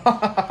yellow.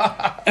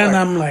 And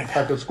I'm like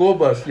a school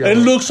bus yellow. It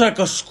looks like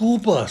a school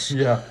bus.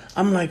 Yeah.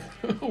 I'm like,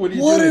 what are you doing?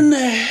 What in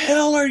the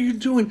hell are you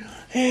doing?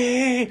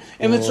 Hey.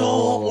 And it's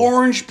all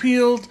orange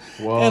peeled.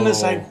 Whoa. And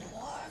it's like,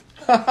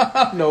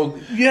 what?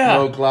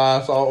 No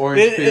glass, all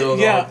orange peeled.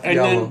 Yeah. All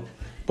yellow.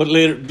 But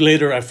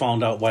later I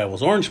found out why it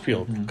was orange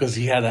peeled. Because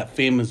he had that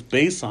famous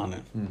base on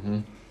it.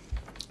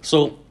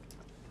 So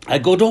I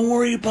go, don't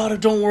worry about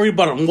it.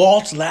 And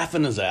Walt's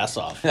laughing his ass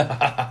off.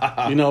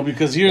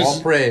 Because here's...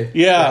 Walt Prey.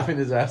 Yeah. Laughing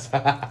his ass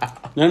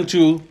off. Them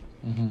two,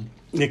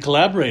 they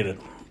collaborated.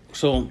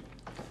 So,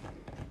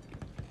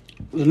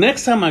 the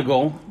next time I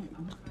go,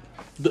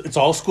 it's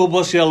all school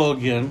bus yellow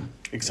again,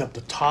 except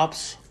the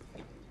tops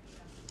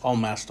all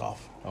masked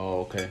off.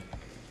 Oh, okay.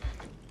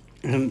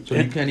 And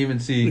you can't even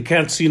see... You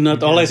can't see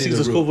nothing. All I see is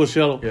the school bus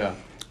yellow. Yeah.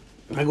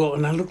 I go,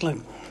 and I look like...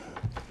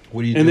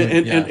 What are you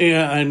doing?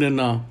 And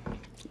then...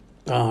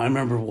 I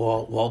remember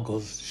Walt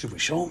goes, should we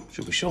show him?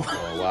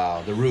 Oh,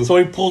 wow. The roof. So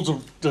he pulls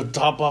the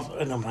top off,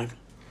 and I'm like,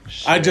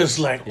 shit. I just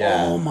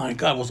oh my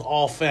God, it was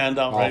all fanned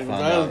out.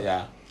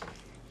 Yeah.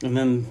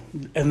 And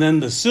then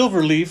the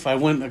silver leaf, I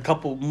went a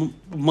couple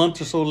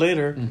months or so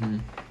later,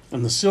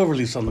 and the silver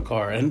leaf's on the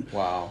car. And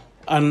wow.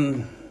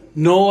 And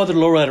no other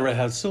lowrider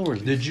had silver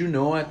leaf. Did you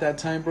know at that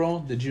time,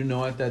 bro?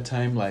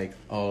 Like,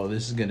 oh,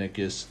 this is gonna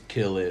just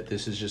kill it.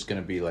 This is just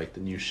gonna be like the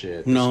new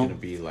shit. No, this is gonna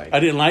be like,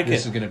 I didn't like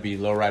this is gonna be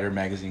Lowrider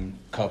magazine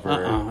cover.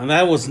 And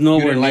that was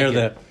nowhere near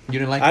that. You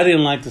didn't like it? I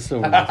didn't like the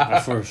silver leaf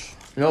at first.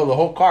 No, the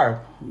whole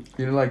car. You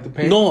didn't like the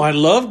paint? No, I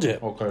loved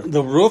it. Okay.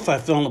 The roof, I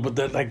felt, but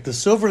the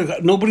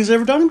silver, nobody's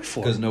ever done it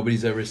before. Because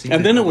nobody's ever seen it.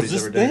 And then it was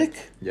this thick.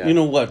 Yeah. You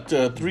know what?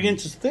 3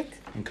 inches thick.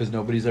 Because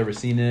nobody's ever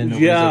seen it.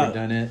 Nobody's ever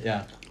done it.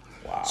 Yeah.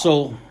 Wow.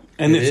 So.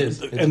 And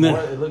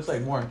it looks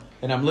like more.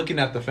 And I'm looking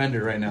at the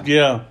fender right now.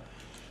 Yeah.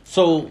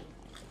 So,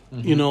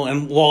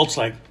 and Walt's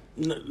like,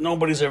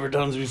 nobody's ever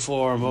done this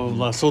before, blah, blah,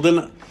 blah. So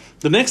then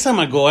the next time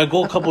I go a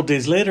couple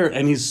days later,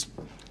 and he's,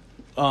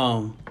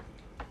 Mario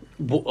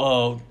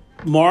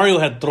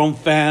had thrown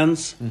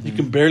fans. You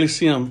can barely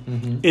see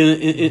him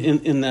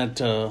in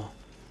that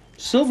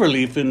silver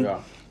leaf. And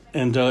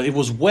it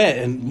was wet.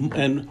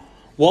 And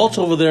Walt's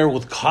over there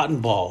with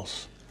cotton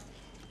balls.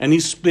 And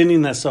he's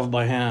spinning that stuff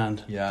by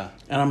hand. Yeah.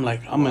 And I'm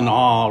like, I'm in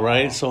awe,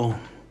 right? So.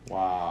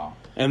 Wow.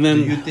 And then.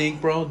 Do you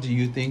think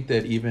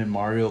that even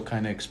Mario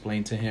kind of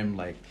explained to him,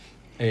 like,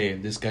 hey,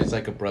 this guy's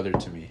like a brother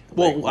to me?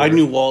 Well, I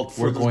knew Walt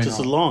for just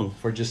as long.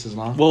 For just as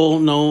long? Well,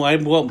 no, I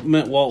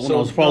met Walt when I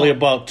was probably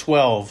about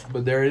 12.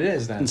 But there it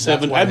is then.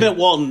 I met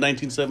Walt in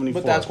 1974.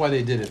 But that's why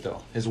they did it,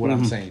 though, is what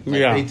I'm saying.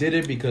 Like, they did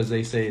it because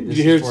they say, this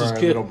is for our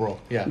little bro.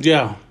 Yeah.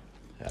 Yeah.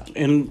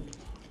 And...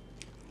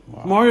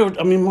 Wow. Mario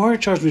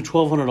charged me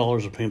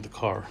 $1,200 to paint the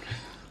car.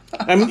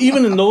 I mean,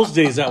 even in those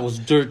days, that was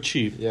dirt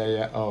cheap.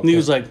 Yeah. Oh, okay. And he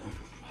was like...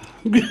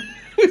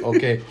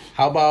 Okay.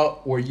 How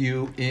about, were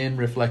you in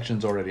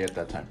Reflections already at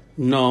that time?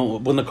 No.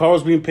 When the car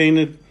was being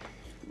painted,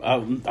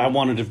 I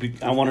wanted to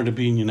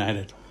be in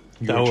United.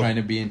 You were trying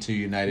to be into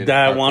United?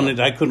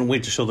 I couldn't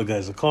wait to show the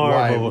guys the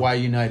car. Why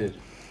United?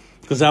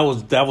 Because that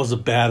was the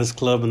baddest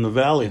club in the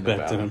Valley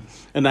back then.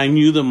 And I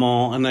knew them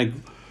all.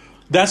 And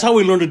that's how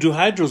we learned to do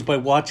hydros, by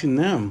watching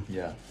them.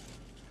 Yeah.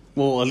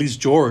 Well, at least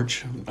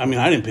George. I mean,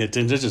 I didn't pay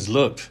attention. I just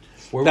looked.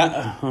 Where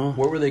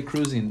were they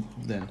cruising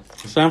then?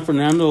 San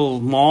Fernando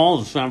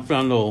Mall, San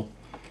Fernando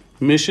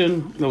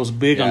Mission. That was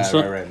big on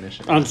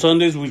Mission. On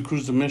Sundays. We'd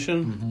cruise the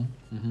Mission.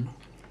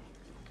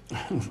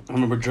 I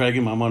remember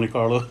dragging my Monte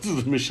Carlo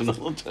to the Mission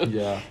all the time.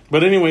 Yeah.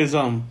 But anyways,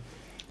 the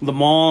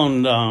mall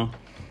and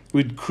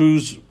we'd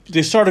cruise.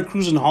 They started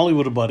cruising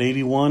Hollywood about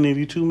 81,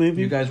 82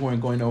 maybe. You guys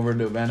weren't going over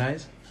to Van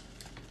Nuys?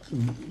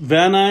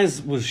 Van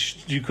Nuys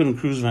was, you couldn't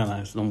cruise Van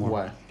Nuys no more.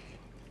 Why?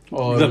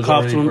 Oh, the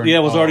cops were,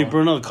 it was already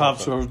burned out. The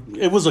cops were,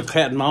 it was a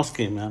cat and mouse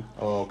game, man.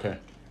 Oh, okay.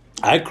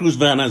 I cruised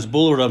Van Nuys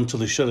Boulevard up until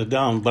they shut it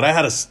down, but I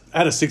had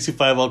a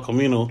 65 El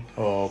Camino.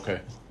 Oh,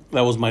 okay.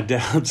 That was my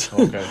dad's.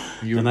 Okay.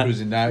 You were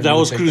cruising that? That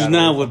was cruising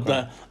that with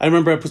that. I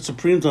remember I put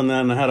Supremes on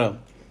that, and I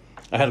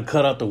had to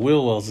cut out the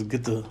wheel wells to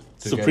get the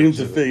Supremes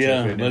to fit.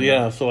 Yeah, but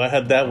yeah, so I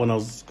had that when I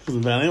was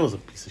cruising Van Nuys. It was a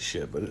piece of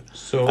shit, but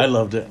I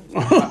loved it.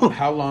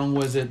 How long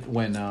was it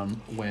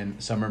when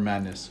Summer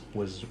Madness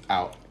was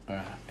out?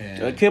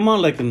 It came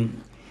out like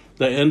in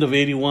the end of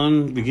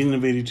 81, beginning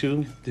of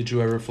 82. Did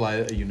you ever fly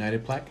a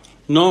United plaque?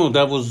 No,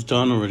 that was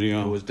done already.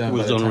 It was done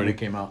by the time it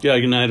came out? Yeah,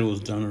 United was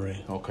done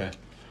already. Okay.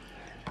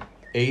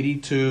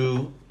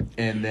 82,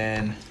 and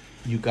then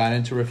you got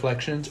into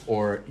Reflections,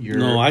 or you're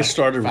No, I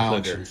started founder?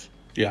 Reflections.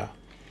 Yeah.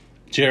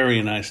 Jerry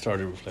and I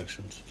started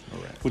Reflections.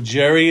 All right. With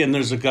Jerry, and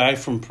there's a guy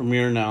from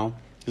Premiere now.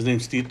 His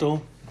name's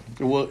Tito.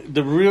 Well,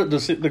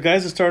 the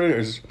guys that started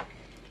is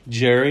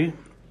Jerry,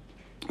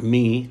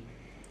 me,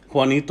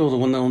 Juanito, the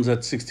one that owns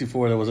that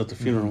 64 that was at the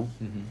funeral,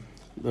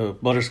 the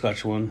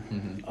butterscotch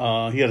one.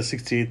 He had a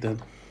 68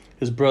 then.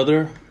 His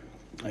brother,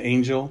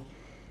 Angel,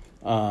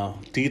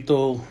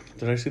 Tito.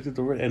 Did I say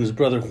Tito right? And his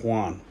brother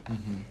Juan.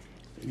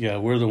 Yeah,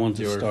 we're the ones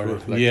that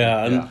started.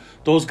 Yeah, and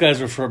those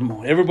guys were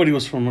from. Everybody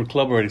was from a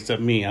club already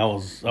except me. I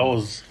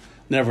was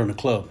never in a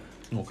club.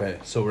 Okay,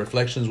 so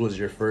Reflections was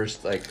your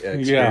first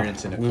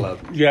experience in a club.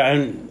 Yeah,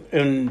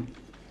 and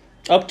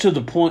up to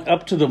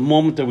the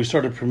moment that we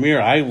started Premiere,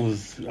 I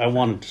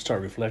wanted to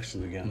start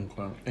Reflections again.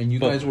 Okay. And you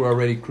guys were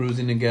already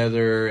cruising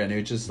together, and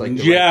it was just like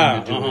the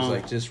right thing to do. It was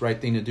like just right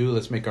thing to do.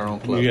 Let's make our own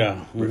club.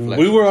 Yeah,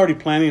 we were already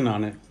planning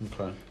on it.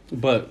 Okay.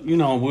 But we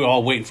were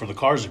all waiting for the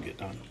cars to get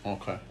done.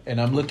 Okay.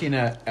 And I'm looking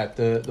at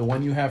the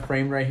one you have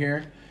framed right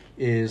here.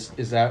 Is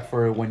that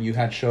for when you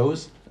had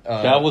shows?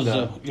 That was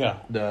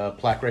the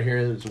plaque right here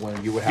is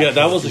when you would have. Yeah,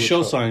 that was the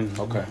show sign.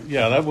 Okay.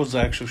 Yeah, that was the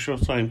actual show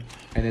sign.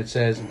 And it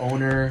says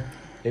owner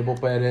Abel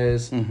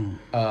Perez,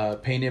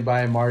 painted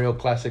by Mario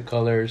Classic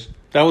Colors.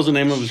 That was the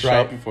name of the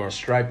shop before.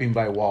 Striping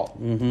by Walt.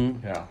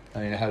 Yeah,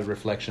 and it has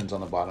Reflections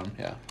on the bottom.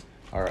 Yeah.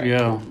 All right.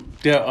 Yeah.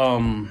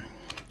 Yeah.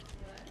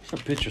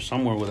 There's a picture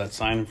somewhere with that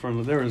sign in front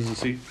of it. There it is.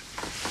 See.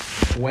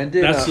 When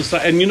did that's the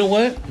sign? And you know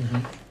what?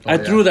 I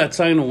threw that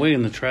sign away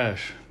in the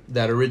trash.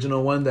 That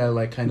original one, that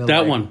like kind of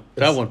that one,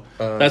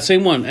 that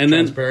same one, and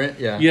transparent,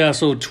 then yeah.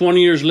 So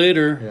 20 years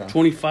later,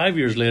 25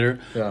 years later,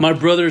 my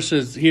brother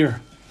says,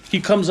 "Here." He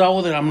comes out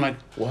with it. I'm like,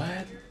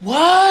 "What?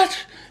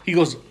 What?" He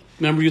goes,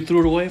 "Remember you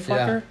threw it away,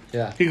 fucker?"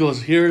 Yeah. He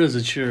goes, "Here it is.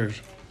 It's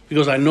yours." He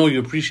goes, "I know you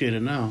appreciate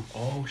it now."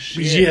 Oh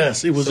shit!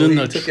 Yes, it was in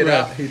the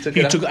trash. He took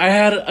it out. I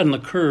had it on the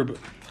curb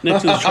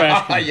next to the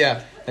trash can.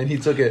 Yeah, and he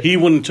took it. He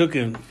wouldn't took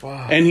it,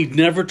 Fuck. And he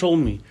never told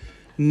me.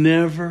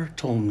 Never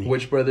told me.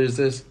 Which brother is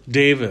this?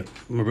 David,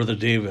 my brother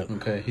David.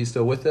 Okay, he's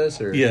still with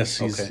us, or yes,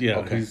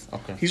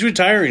 he's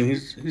retiring.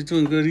 He's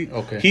doing good.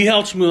 He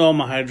helps me with all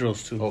my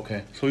hydros too.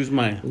 Okay, so he's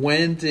my.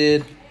 When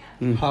did?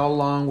 How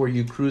long were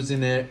you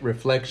cruising it?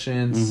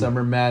 Reflections,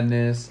 Summer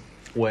Madness.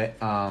 What?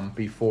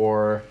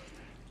 Before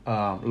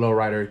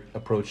Lowrider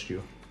approached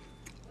you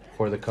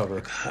for the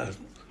cover. God.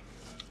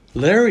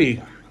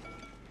 Larry,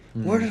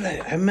 where did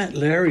I met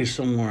Larry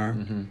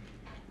somewhere.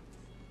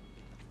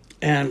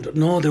 And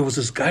no, there was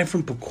this guy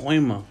from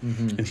Pacoima,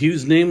 and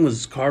his name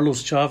was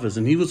Carlos Chavez,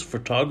 and he was a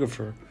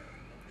photographer.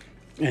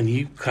 And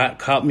he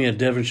caught me at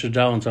Devonshire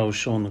Downs. I was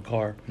showing the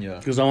car,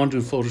 because I wanted to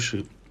do a photo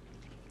shoot.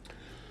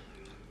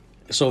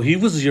 So he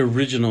was the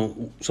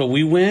original. So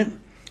we went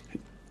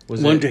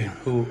one day.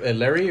 Who?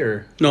 Larry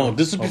or no?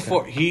 This is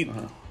before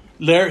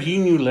Larry. He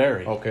knew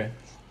Larry. Okay.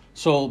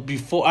 So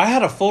before I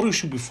had a photo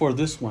shoot before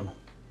this one.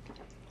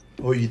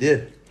 Oh, you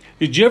did.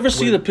 Did you ever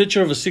see the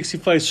picture of a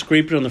 65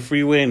 scraping on the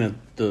freeway and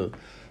the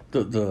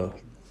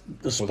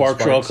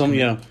sparks are all coming?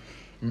 Yeah.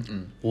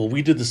 Well,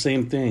 we did the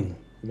same thing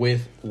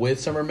with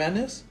Summer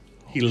Madness.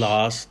 He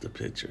lost the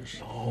pictures.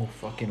 No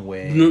fucking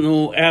way.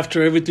 No.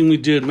 After everything we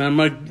did, man,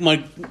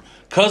 my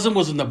cousin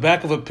was in the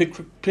back of a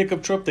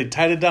pickup truck. They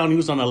tied it down. He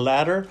was on a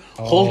ladder,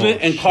 holding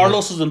it, and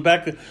Carlos was in the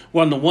back.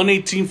 We're on the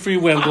 118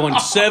 freeway. I'm going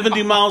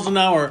 70 miles an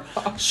hour,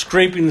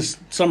 scraping the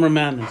Summer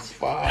Madness.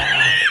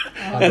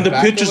 And the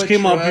pictures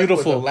came out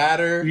beautiful. With a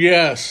ladder.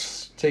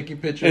 Yes. Taking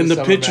pictures. And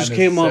the pictures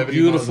came out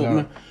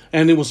beautiful.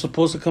 And it was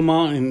supposed to come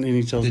out, and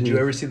he tells me. Did you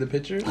ever see the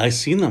pictures? I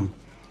seen them.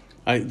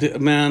 I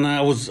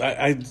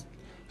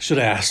should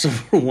have asked him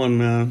for one,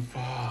 man.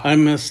 I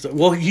missed it.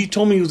 Well, he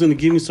told me he was going to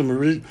give me some of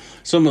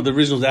the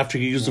originals after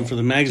he used them for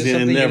the magazine. Just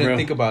something and never you didn't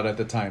think about at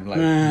the time. Like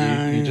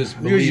you just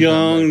you're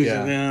young.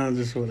 Them,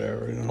 just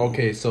whatever. You know.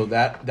 Okay, so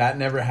that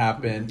never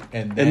happened.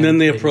 And then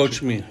they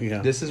approached me. Yeah.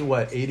 This is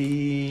what,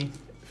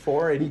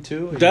 84,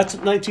 82? That's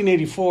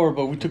 1984,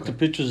 but we took the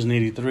pictures in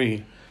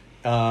 83.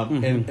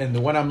 And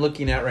the one I'm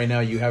looking at right now,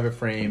 you have it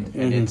framed,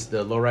 and it's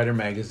the Lowrider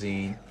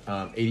magazine,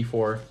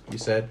 84. You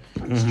said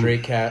Stray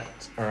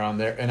Cats are on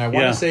there, and I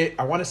want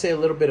to say a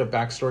little bit of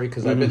backstory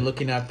because I've been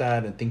looking at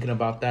that and thinking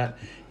about that.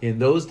 In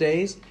those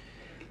days,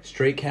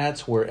 Stray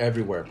Cats were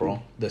everywhere,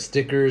 bro. The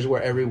stickers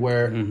were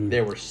everywhere.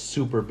 They were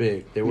super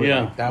big. They were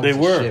that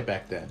was shit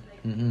back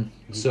then.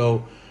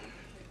 So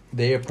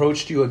they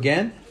approached you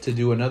again to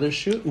do another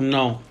shoot?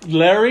 No,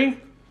 Larry.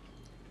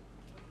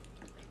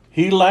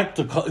 He liked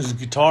his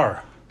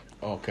guitar.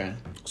 Okay.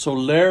 So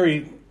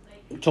Larry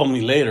told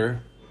me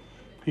later,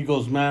 he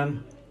goes,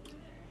 man,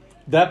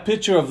 that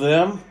picture of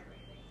them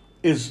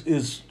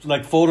is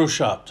like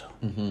photoshopped.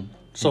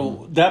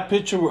 So that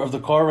picture of the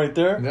car right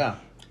there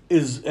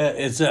is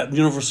it's at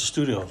Universal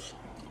Studios.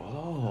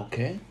 Oh,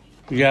 okay.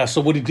 Yeah,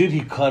 so what he did,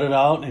 he cut it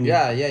out and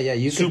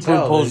you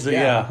superimposed it.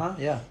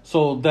 Yeah.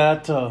 So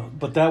that,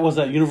 but that was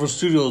at Universal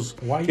Studios.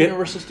 Why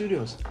Universal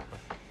Studios?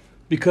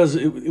 Because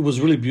it was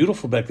really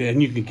beautiful back then,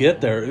 and you could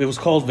get there. It was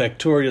called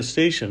Victoria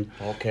Station.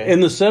 Okay. In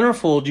the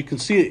centerfold, you can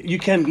see it. You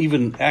can't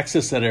even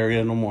access that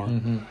area no more.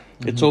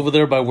 It's over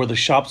there by where the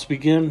shops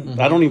begin.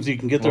 I don't even think you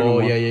can get there no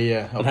more.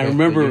 Yeah. Okay. And I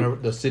remember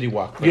the City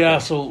Walk. Right there.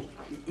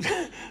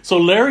 So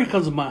Larry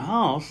comes to my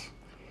house,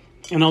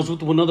 and I was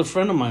with another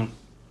friend of mine,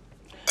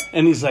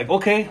 and he's like,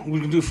 "Okay,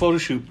 we can do a photo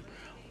shoot."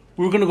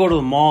 We were going to go to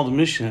the Mall of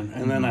Mission,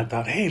 and then I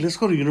thought, "Hey, let's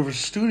go to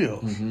Universal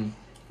Studios."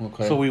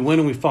 Okay. So we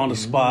went and we found a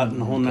spot in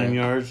the whole 9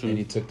 yards. And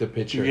he took the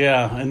picture.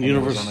 Yeah, and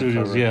Universal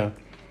Studios,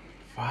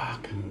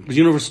 Fuck. But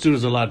Universal Studios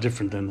is a lot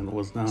different than it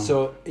was now.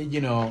 So,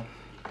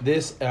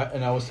 this,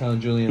 and I was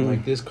telling Julian,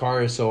 like, this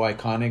car is so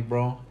iconic,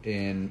 bro,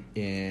 in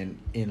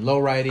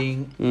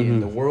lowriding, in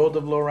the world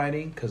of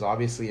lowriding, because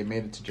obviously it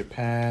made it to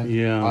Japan.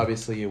 Yeah.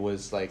 Obviously it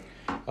was, like,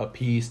 a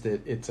piece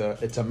that, it's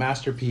a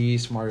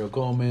masterpiece. Mario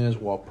Gomez,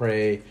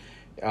 Walpre,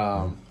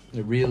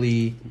 it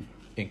really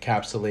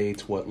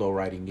encapsulates what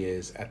lowriding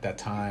is at that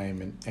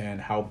time and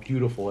how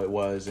beautiful it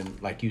was.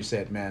 And like you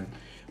said, man,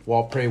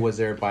 Walpre was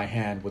there by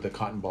hand with a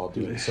cotton ball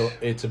doing it. So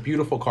it's a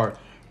beautiful car.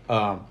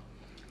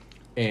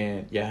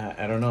 And yeah,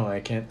 I don't know. I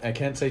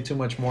can't say too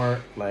much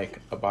more like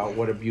about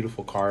what a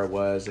beautiful car it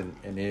was and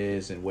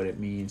is and what it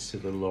means to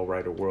the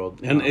lowrider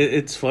world. And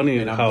it's funny,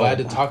 and I'm glad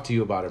to talk to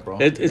you about it, bro.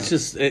 It's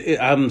just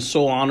I'm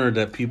so honored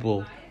that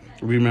people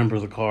remember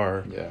the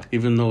car,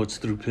 even though it's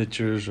through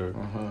pictures or.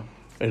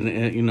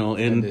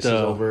 And this is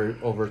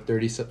over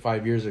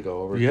 35 years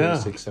ago, over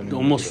 36, 70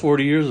 almost years ago.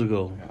 40 years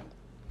ago. Yeah.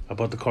 I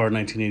bought the car in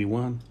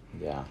 1981.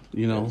 Yeah,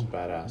 that's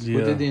badass. Yeah.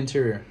 Who did the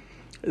interior?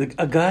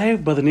 A guy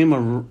by the name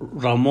of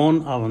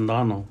Ramon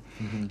Avendano.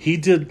 He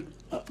did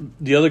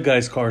the other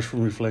guy's cars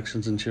from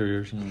Reflections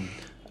Interiors,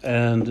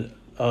 and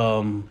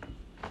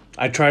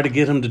I tried to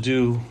get him to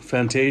do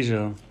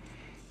Fantasia.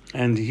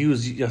 And he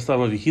was, I thought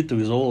about Viejito, he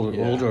was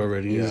older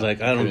already. He's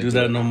like, I don't do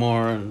that no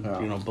more, and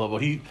blah blah.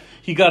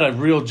 He got a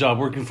real job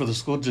working for the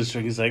school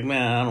district. He's like,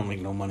 man, I don't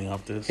make no money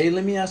off this. Hey,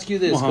 let me ask you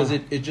this, because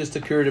it just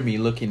occurred to me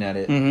looking at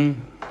it.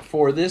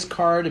 For this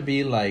car to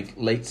be like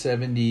late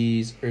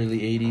 70s, early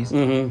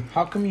 80s,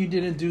 how come you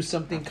didn't do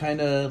something kind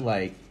of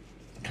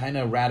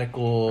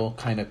radical,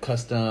 kind of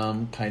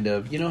custom, kind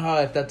of, how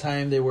at that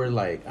time they were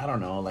like, I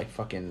don't know, like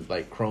fucking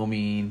like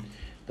chroming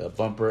the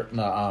bumper,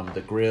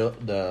 the grill,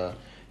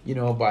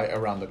 by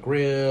around the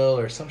grill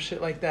or some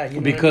shit like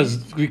that.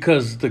 Because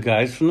the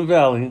guys from the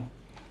Valley,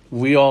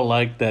 we all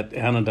like that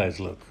anodized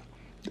look.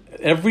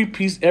 Every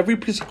piece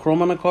of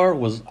chrome on the car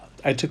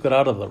I took it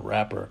out of the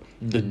wrapper,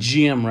 the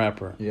GM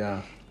wrapper.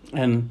 Yeah.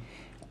 And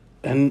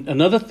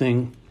another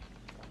thing,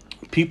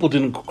 people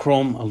didn't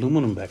chrome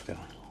aluminum back then.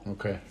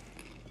 Okay.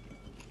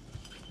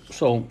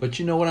 So, but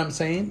you know what I'm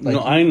saying? Like,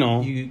 no, I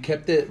know. You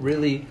kept it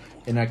really,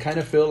 and I kind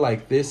of feel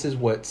like this is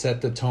what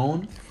set the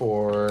tone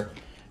for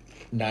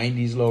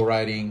 90s low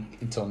riding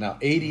until now.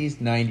 80s,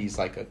 90s,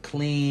 like a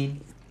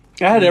clean.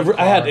 I had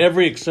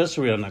every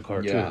accessory on that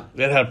car too.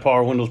 It had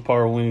power windows,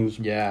 power wings,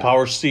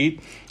 power seat,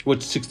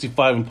 which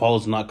 65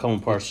 Impalas not come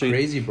with power seat.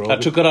 Crazy, bro. I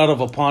took it out of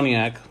a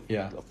Pontiac,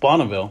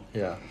 Bonneville.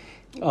 Yeah.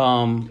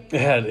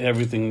 It had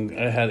everything.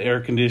 It had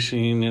air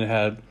conditioning. It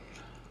had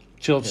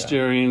chilled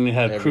steering. It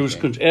had cruise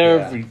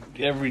control.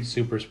 Every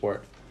Super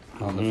Sport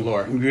on the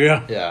floor.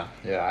 Yeah.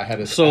 I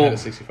had a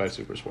 65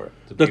 Super Sport.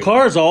 The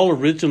car is all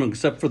original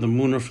except for the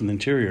moonroof and the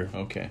interior.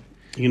 Okay.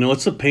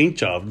 It's a paint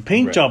job. The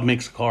paint job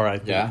makes a car, I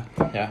think.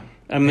 Yeah.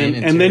 And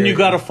then you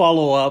got to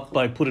follow up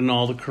by putting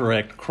all the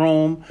correct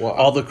chrome,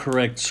 all the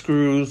correct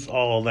screws,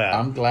 all of that.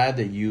 I'm glad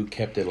that you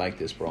kept it like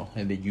this, bro,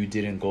 and that you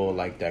didn't go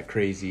like that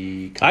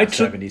crazy kind of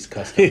 70s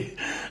custom.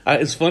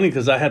 It's funny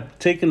because I had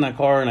taken that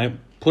car and I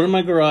put it in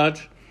my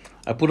garage,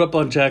 I put up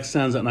on jack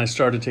stands, and I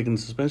started taking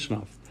the suspension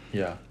off.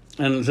 Yeah.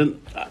 And then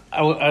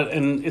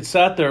and it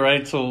sat there,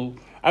 right? So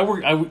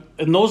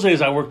in those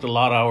days I worked a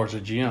lot of hours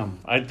at GM.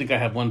 I think I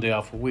had one day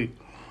off a week.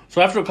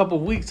 So after a couple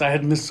of weeks, I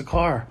had missed the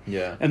car.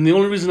 Yeah. And the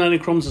only reason I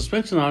didn't chrome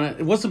suspension on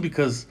it wasn't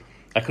because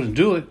I couldn't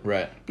do it.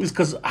 Right. It's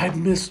because I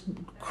missed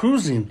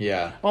cruising.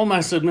 Yeah.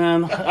 I said,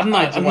 man, I'm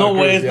not. No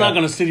way. It's not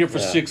going to sit here for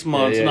 6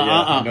 months.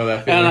 I know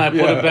that feeling. And I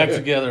put it back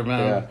together,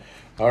 man. Yeah.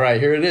 All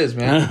right, here it is,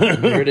 man.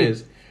 Here it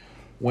is.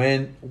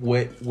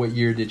 What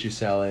year did you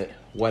sell it?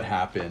 What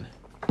happened?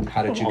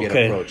 How did you get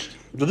approached?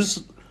 But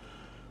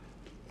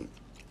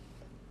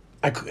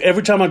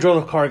every time I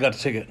drove the car, I got a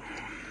ticket.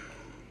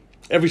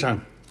 Every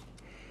time.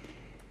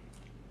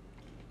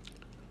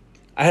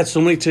 I had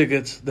so many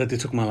tickets that they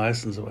took my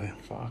license away.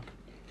 Fuck.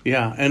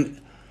 Yeah,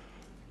 and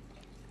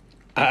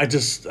I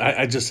just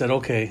said,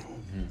 okay.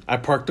 Mm-hmm. I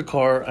parked the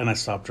car and I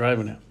stopped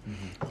driving it.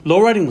 Mm-hmm.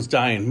 Lowriding was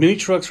dying. Mini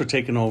trucks were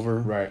taking over.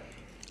 Right.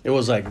 It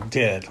was like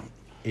dead.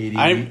 Like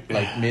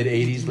mid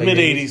 80s, mid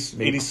 80s,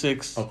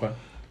 86, okay,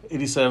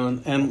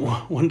 87. And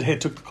one day I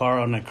took the car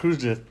out and I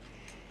cruised it,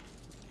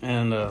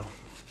 and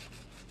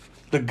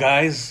the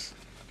guys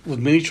with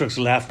mini trucks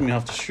laughed me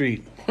off the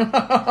street.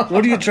 What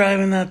are you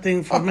driving that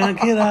thing for, man?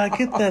 Get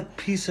that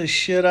piece of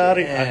shit out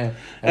of here.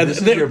 And this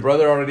is your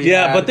brother already.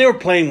 Yeah, but they were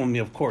playing with me,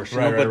 of course.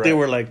 Right. They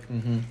were like,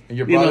 mm-hmm. And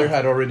your brother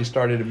had already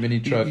started a mini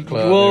truck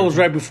club. Well, it was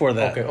right before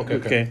that.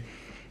 Okay.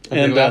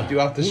 And they laughed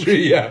you off the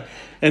street. Yeah.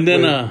 And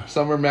then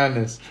Summer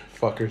Madness,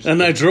 fuckers.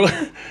 And I drove.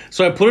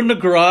 So I put it in the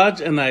garage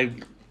and I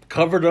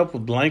covered up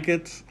with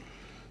blankets,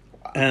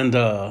 and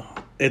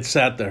it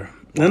sat there.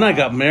 Wow. Then I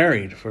got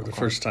married for the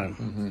first time.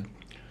 Mm-hmm.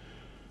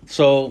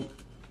 So,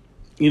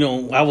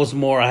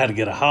 I had to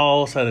get a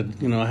house. I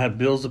had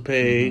bills to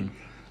pay. Mm-hmm.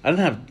 I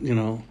didn't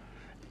have,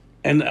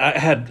 and I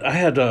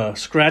had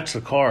scratched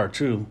the car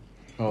too.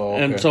 Oh,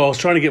 okay. And so I was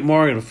trying to get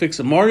Mario to fix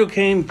it. Mario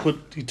came,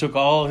 he took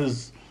all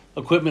his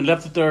equipment,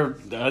 left it there.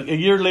 A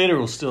year later,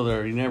 it was still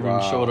there. He never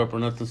even showed up or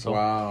nothing.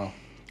 So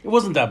it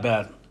wasn't that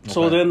bad. Okay.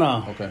 So then,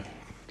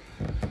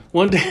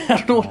 one day, I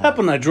don't know what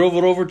happened. I drove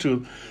it over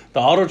to the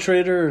Auto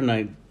Trader and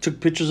I took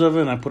pictures of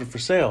it and I put it for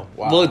sale.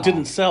 Wow. Well, it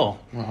didn't sell.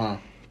 Uh-huh.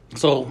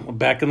 So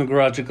back in the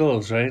garage it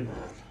goes, right?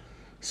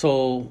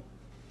 So,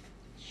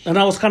 and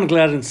I was kind of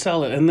glad I didn't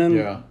sell it. And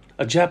then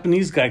a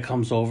Japanese guy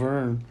comes over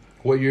and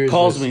what year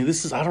calls me.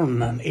 This is, I don't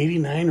know,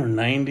 89 or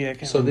 90. I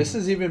can't remember. This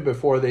is even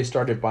before they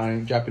started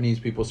buying, Japanese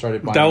people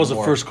started buying. That was the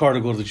first car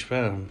to go to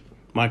Japan.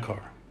 My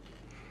car.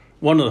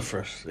 One of the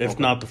first, if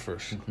not the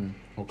first. Mm-hmm.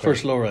 Okay.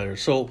 First lowrider.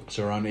 So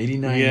around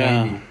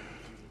 89,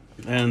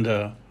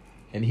 90.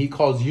 And he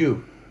calls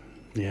you.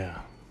 Yeah.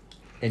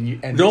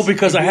 And no,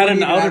 because I had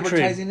an Auto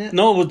Trader.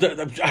 No,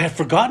 I had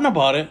forgotten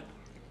about it.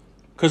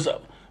 Because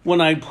when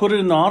I put it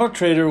in the Auto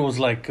Trader, it was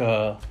like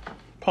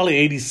probably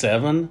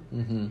 87.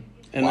 Mm-hmm.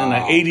 And then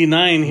at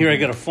 89, here I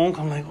get a phone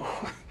call. I'm like,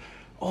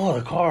 oh,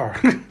 the car.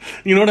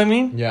 You know what I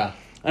mean? Yeah.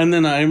 And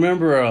then I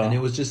remember... and it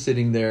was just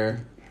sitting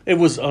there. It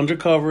was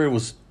undercover. It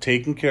was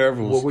taken care of.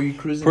 It was what were you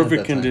cruising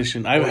perfect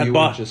condition. I had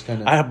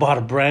bought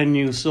a brand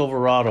new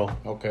Silverado.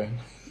 Okay.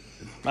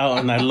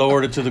 And I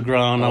lowered it to the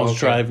ground. I was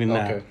driving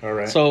that. Okay, all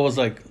right. So it was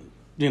like,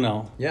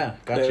 Yeah,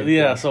 gotcha.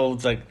 Yeah, so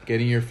it's like...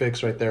 Getting your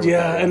fix right there.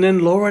 Yeah, and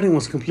then lowriding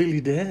was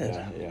completely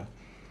dead. Yeah.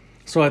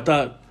 So I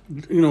thought,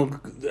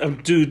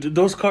 dude,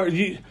 those cars...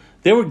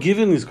 They were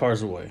giving these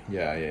cars away.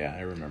 Yeah,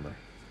 I remember.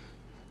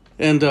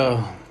 And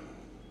I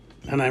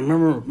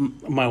remember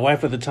my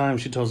wife at the time,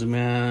 she tells me,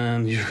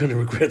 man, you're going to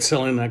regret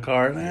selling that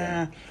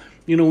car.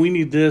 We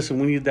need this and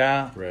we need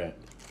that. Right.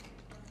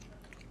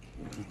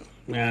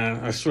 Yeah,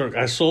 I swear,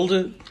 I sold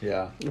it.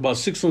 Yeah. About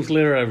 6 months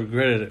later, I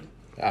regretted it.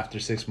 After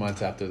 6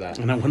 months after that.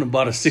 And I went and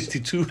bought a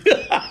 62.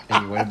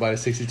 And you went and bought a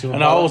 62?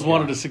 And I always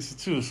wanted a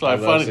 62. So I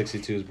love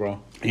 62s,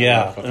 bro.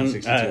 Yeah. And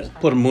 62s. I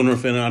put a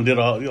moonroof in it. I did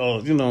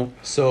all.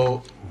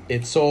 So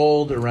it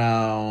sold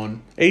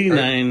around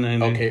 89,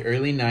 90. Okay,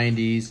 early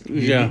 90s.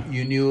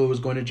 You knew it was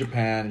going to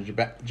Japan.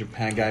 A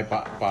Japan guy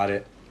bought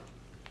it.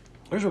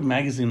 There's a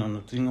magazine on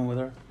the thing over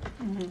there.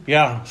 Mm-hmm.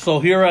 Yeah. So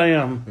here I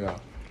am. Yeah.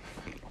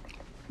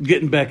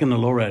 Getting back into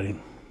lowriding.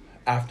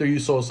 After you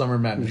sold Summer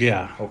Madness?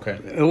 Yeah. Okay.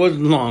 It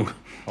wasn't long.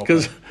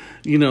 Because,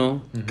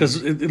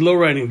 because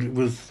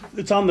lowriding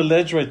it's on the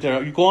ledge right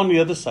there. You go on the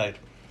other side.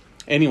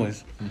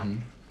 Anyways. Mm-hmm.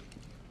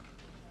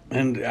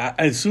 And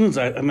as soon as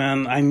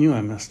I knew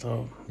I messed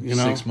up.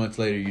 6 months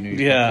later, you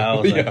knew. I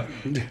was like,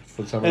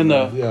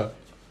 and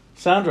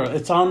Sandra,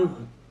 it's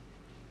on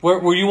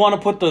where you want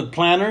to put the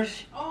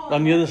planners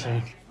on the other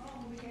side.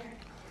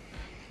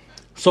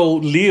 So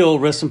Leo,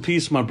 rest in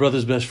peace, my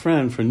brother's best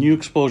friend for New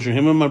Exposure.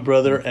 Him and my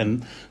brother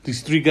and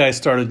these 3 guys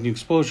started New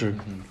Exposure.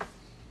 Mm-hmm.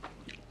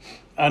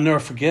 I'll never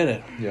forget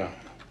it. Yeah.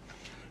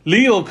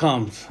 Leo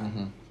comes.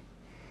 Mm-hmm.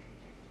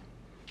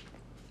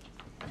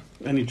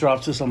 And he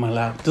drops this on my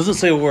lap. Doesn't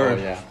say a word.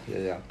 Oh,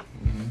 yeah.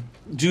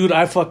 Mm-hmm. Dude,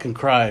 I fucking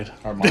cried.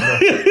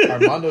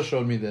 Armando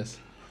showed me this.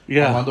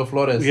 Yeah. Armando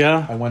Flores.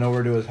 Yeah. I went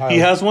over to his house. He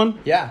has one?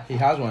 Yeah, he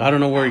has one. I don't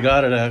know where he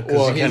got it at.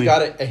 Well,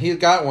 he's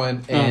got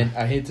one, and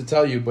I hate to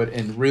tell you, but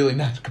in really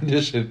nice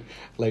condition.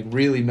 Like,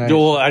 really nice.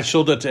 Well, I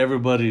showed that to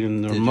everybody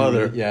and their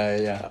mother.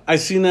 Yeah. I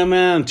seen that,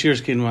 man. Tears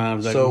came to my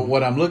eyes. So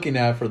what I'm looking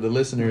at for the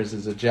listeners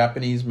is a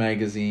Japanese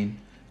magazine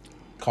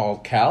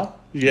called Cal.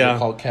 Yeah.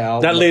 Called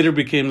Cal. That later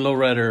became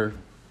Lowrider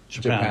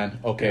Japan.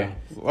 Okay.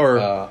 Yeah.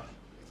 Or...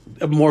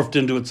 morphed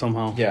into it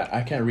somehow. Yeah,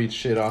 I can't read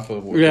shit off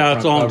of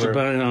it's all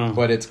Japan,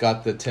 but it's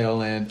got the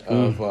tail end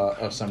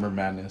of Summer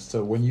Madness.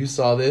 So when you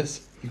saw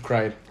this, you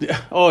cried.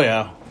 Yeah. Oh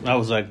yeah, I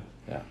was like,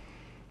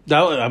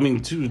 I mean,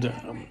 dude,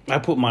 I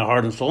put my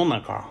heart and soul in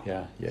that car.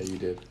 Yeah, you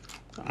did.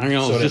 I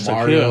know, So just did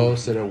Mario, a kid.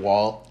 so did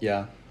Walt.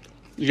 Yeah.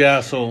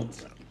 Yeah, so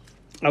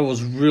I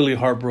was really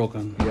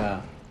heartbroken.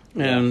 Yeah.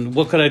 And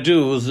what could I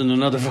do? It was in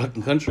another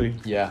fucking country.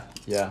 Yeah.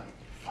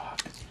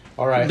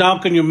 All right. Now,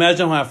 can you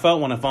imagine how I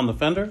felt when I found the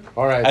fender?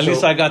 All right. At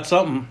least I got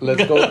something.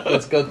 Let's go.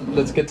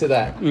 Let's get to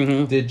that.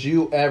 Mm-hmm. Did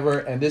you ever?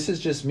 And this is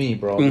just me,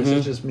 bro. This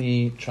is just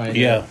me trying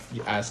to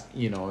ask.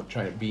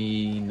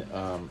 Being,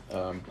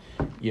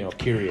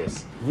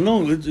 curious.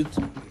 No, it's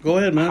go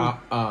ahead,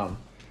 man.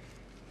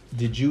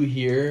 Did you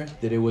hear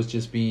that it was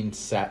just being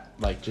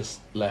just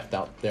left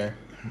out there?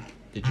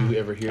 Did you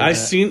ever hear? I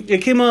seen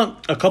it came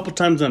out a couple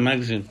times in the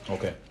magazine.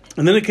 Okay.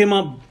 And then it came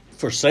out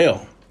for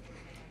sale.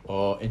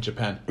 Oh, in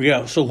Japan.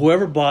 Yeah, so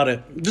whoever bought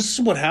it, this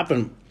is what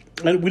happened.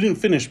 And we didn't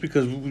finish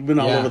because we've been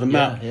all over the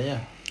map. Yeah.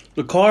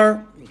 The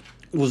car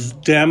was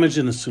damaged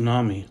in a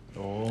tsunami.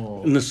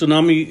 Oh. In the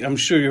tsunami, I'm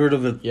sure you heard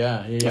of it.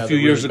 Yeah. A few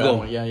years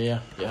ago. Yeah.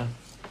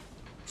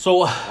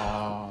 So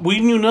we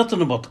knew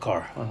nothing about the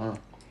car. Uh-huh.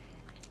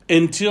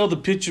 Until the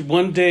picture,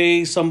 one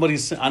day somebody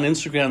on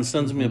Instagram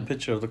sends me a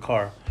picture of the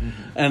car.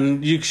 Mm-hmm.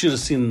 And you should have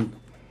seen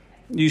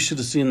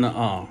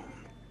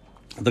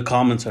the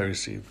comments I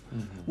received.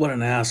 Mm-hmm. What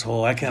an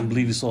asshole. I can't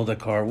believe he sold that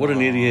car. What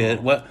an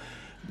idiot. What,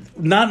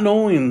 not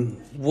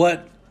knowing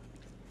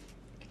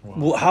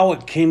how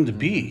it came to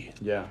be.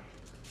 Yeah.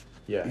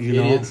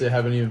 Idiots that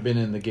haven't even been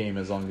in the game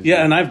as long as you.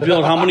 And I've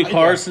built how many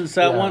cars since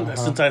that one?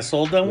 Since I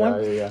sold that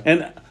one? Yeah.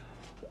 And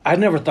I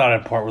never thought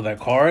I'd part with that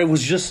car. It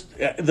was just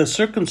the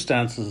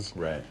circumstances.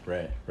 Right.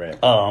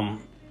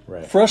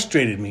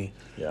 Frustrated me.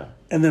 Yeah.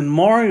 And then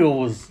Mario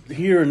was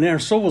here and there.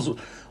 So was.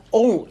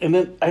 Oh, and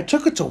then I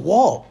took it to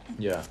Walt.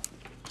 Yeah.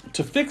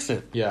 To fix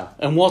it. Yeah.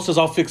 And Walt says,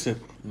 I'll fix it.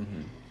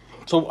 Mm-hmm.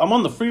 So I'm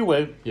on the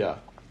freeway. Yeah.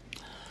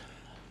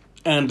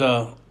 And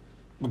the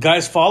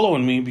guy's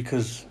following me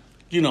because,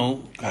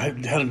 I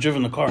hadn't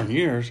driven the car in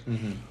years.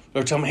 Mm-hmm.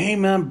 They're telling me, hey,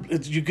 man,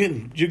 you're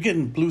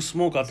getting blue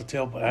smoke out the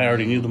tailpipe. I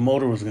already knew the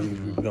motor was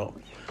going to go.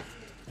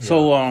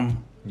 So I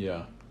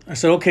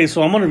said, okay,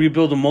 so I'm going to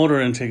rebuild the motor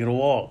and take it to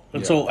Walt.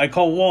 And so I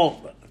called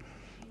Walt.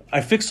 I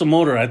fixed the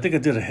motor. I think I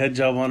did a head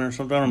job on it or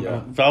something.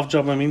 Valve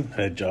job,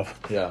 head job.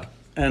 Yeah.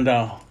 And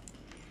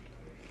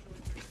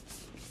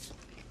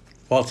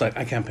Walt's like,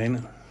 I can't paint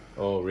it.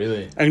 Oh,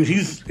 really? And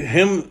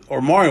him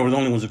or Mario were the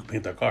only ones who could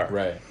paint that car.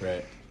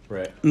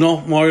 Right.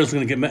 No, Mario's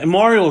going to get mad.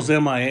 Mario's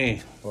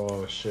MIA.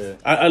 Oh, shit.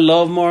 I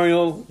love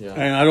Mario, yeah.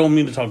 and I don't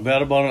mean to talk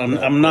bad about him.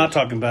 I'm not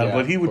talking bad,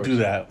 but he would do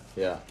that.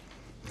 Yeah.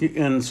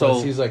 And so...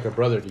 Plus he's like a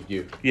brother to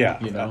you. Yeah.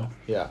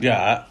 Yeah.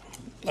 Yeah,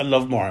 I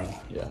love Mario.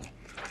 Yeah.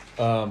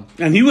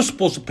 And he was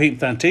supposed to paint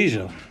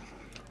Fantasia.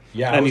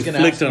 Yeah, I was going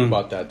to ask you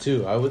about that,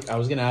 too. I was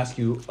going to ask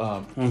you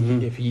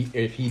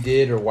if he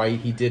did or why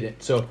he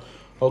didn't. So,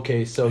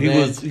 okay, so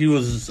he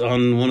was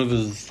on one of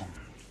his...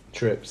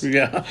 trips.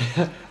 Yeah.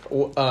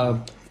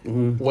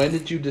 When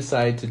did you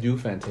decide to do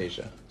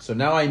Fantasia? So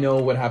now I know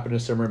what happened to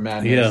Summer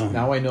Madness. Yeah.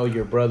 Now I know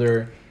your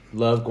brother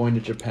loved going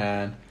to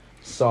Japan.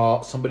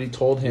 Somebody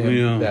told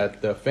him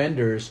that the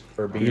fenders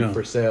are being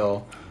for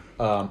sale.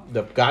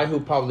 The guy who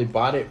probably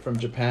bought it from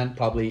Japan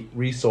probably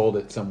resold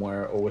it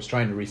somewhere or was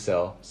trying to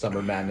resell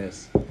Summer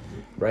Madness,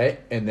 right?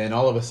 And then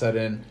all of a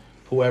sudden,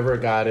 whoever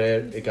got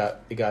it,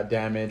 it got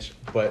damaged,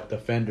 but the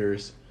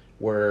fenders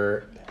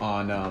were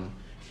on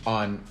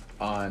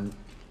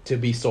to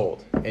be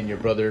sold, and your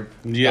brother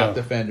got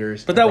the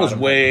fenders. But that was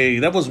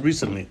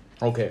recently.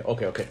 Okay.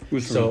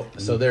 Recently.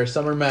 So there's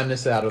Summer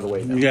Madness out of the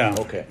way now. Yeah.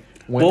 Okay.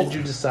 When did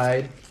you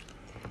decide?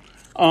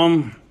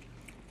 I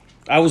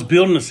was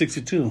building a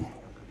 62.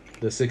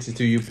 The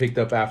 62 you picked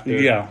up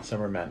after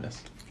Summer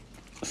Madness.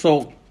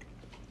 So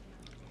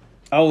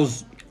I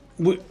was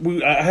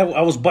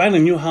I was buying a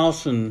new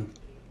house in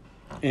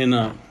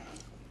Santa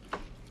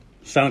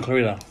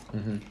Clarita.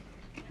 Mm-hmm.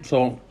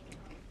 So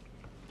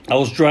I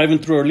was driving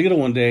through Arleta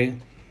one day,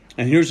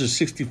 and here's a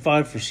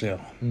 65 for sale.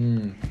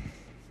 Mm.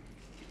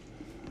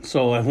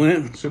 So I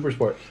went. Super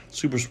Sport.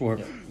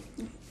 Yeah.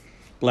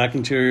 Black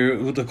interior.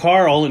 With the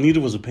car, all it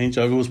needed was a paint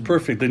job. It was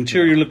perfect. The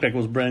interior looked like it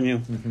was brand new.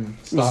 Mm-hmm.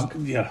 Stock?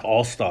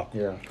 All stock.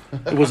 Yeah.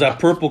 It was that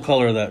purple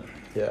color, that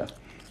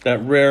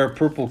rare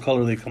purple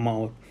color they come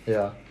out with.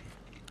 Yeah.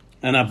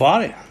 And I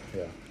bought it.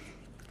 Yeah.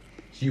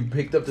 So you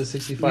picked up the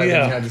 65 and you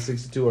had the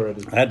 62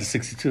 already? I had the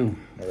 62.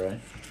 All right.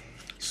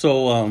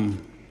 So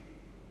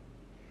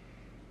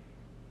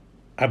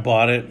I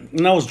bought it,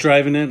 and I was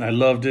driving it, and I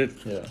loved it.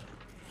 Yeah.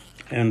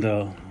 And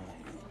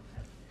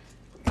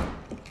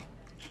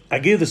I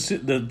gave the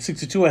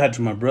 62 I had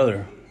to my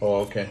brother.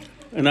 Oh, okay.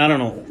 And I don't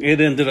know.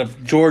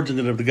 George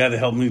ended up the guy that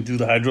helped me do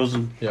the hydros.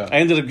 And I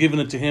ended up giving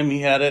it to him. He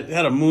had it. It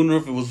had a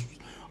moonroof. It was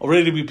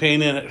ready to be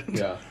painted.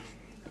 Yeah.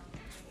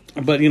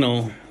 But,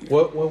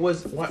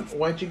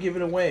 why'd you give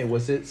it away?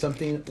 Was it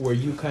something, were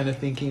you kind of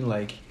thinking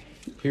like,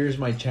 here's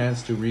my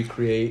chance to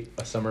recreate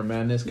a Summer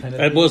Madness kind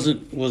of thing? I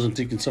wasn't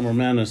thinking Summer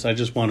Madness. I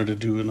just wanted to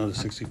do another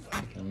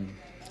 65.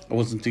 I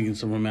wasn't thinking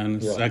Summer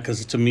Madness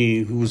because to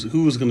me, who was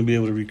going to be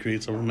able to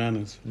recreate Summer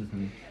Madness?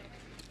 Mm-hmm.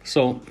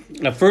 So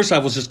at first, I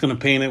was just going to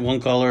paint it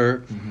one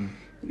color,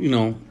 you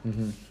know.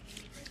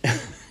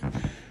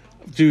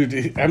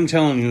 Dude, I'm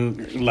telling you,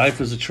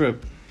 life is a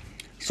trip.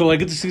 So I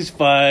get to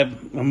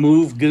 65, I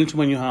move, get into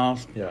my new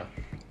house. Yeah.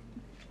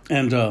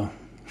 And,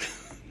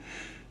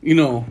 you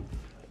know,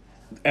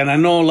 and I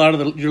know a lot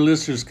of your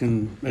listeners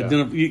can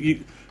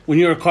identify. When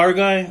you're a car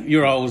guy,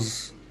 you're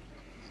always...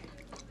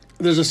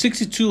 There's a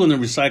 62 in the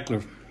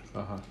recycler.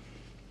 Uh-huh.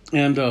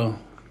 And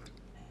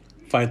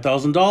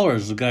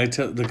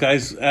 $5,000. The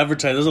guy's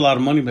advertised. There's a lot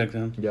of money back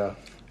then. Yeah.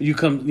 You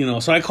come, you know,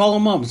 so I call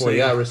him up and say...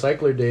 yeah,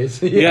 recycler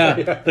days.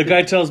 yeah. The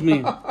guy tells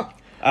me,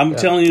 I'm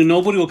telling you,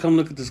 nobody will come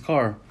look at this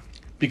car.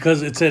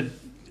 Because it said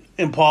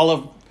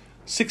Impala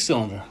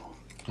 6-cylinder.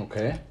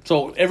 Okay.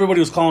 So everybody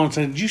was calling and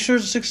saying, "You sure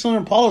it's a 6-cylinder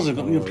Impala?" You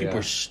know, people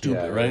are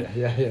stupid, right?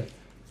 Yeah.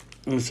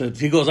 And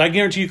he goes, "I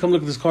guarantee you, come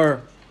look at this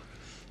car,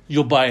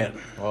 you'll buy it."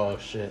 Oh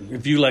shit!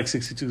 If you like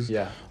 62s.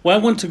 Yeah. Well,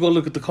 I went to go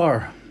look at the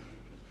car.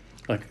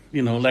 Like,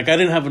 you know, like I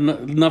didn't have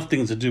enough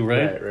things to do,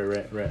 right?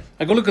 Right.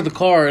 I go look at the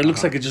car. It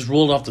looks like it just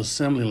rolled off the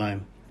assembly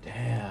line.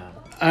 Damn.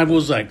 I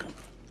was like,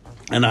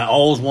 and I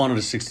always wanted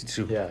a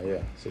 62. Yeah.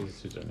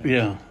 62's are nice.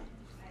 Yeah.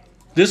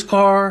 This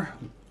car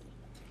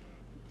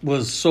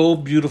was so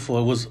beautiful.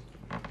 It was.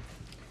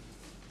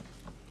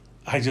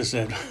 I just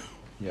said,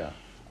 yeah.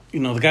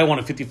 You know, the guy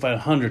wanted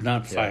 5,500,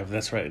 not 5. Yeah.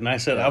 That's right. And I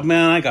said, "Oh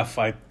man, I got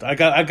 5. I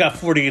got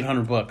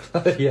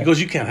 $4,800." He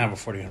goes, "You can't have a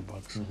 $4,800.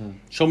 Mm-hmm.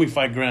 Show me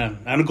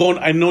 $5,000." I'm going.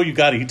 I know you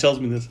got it. He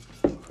tells me this.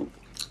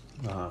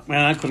 Man,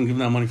 I couldn't give him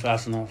that money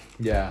fast enough.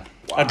 Yeah.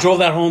 Wow. I drove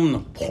that home in the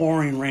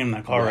pouring rain in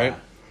that car, right?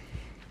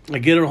 I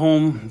get it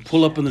home,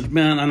 pull up in the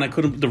and I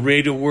couldn't. The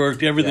radio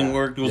worked, everything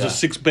worked. It was a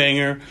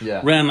 6-banger.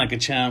 Yeah. Ran like a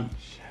champ.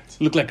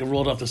 Shit. Looked like it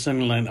rolled off the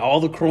assembly line. All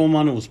the chrome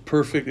on it was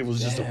perfect. It was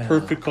just a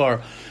perfect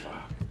car.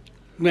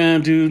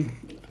 Man, dude.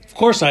 Of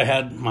course I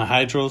had my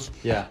Hydros.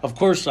 Yeah. Of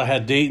course I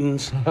had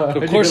Daytons.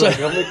 Of course I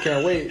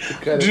can't wait to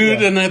cut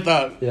dude, and I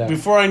thought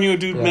before I knew it,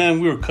 dude,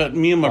 man, we were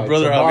cutting. Me and my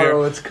brother out here.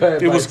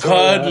 It was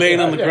cut, laying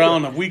on the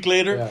ground. A week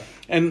later,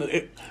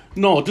 and.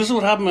 No, this is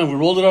what happened, man. We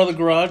rolled it out of the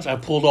garage. I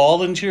pulled all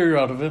the interior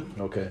out of it.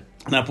 Okay.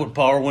 And I put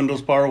power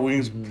windows, power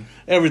wings,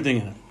 everything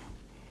in it.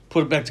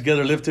 Put it back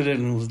together, lifted it,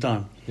 and it was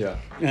done. Yeah.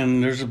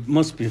 And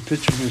must be a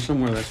picture here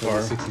somewhere of that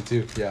car.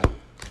 62, yeah.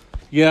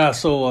 Yeah,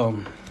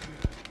 so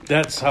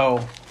that's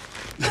how...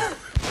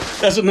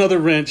 that's another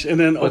wrench. And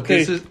then, but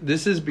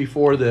this is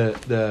before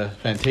the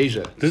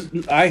Fantasia.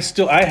 I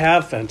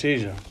have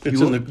Fantasia.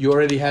 You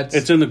already had...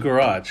 It's in the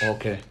garage.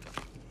 Okay.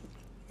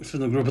 It's in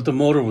the garage, but the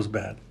motor was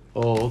bad.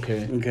 Oh,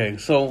 okay. Okay,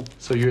 so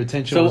your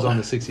attention was on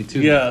the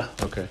 62. Yeah.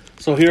 Okay.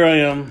 So here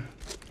I am.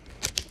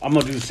 I'm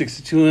gonna do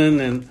 62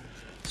 and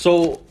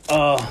so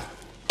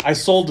I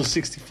sold the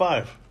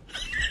 65.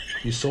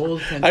 You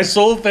sold Fantasia? I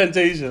sold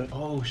Fantasia.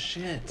 Oh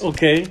shit.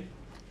 Okay.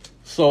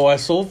 So I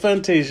sold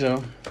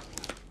Fantasia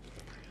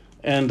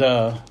and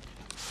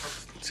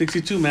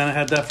 62, man, I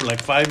had that for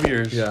like 5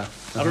 years. Yeah.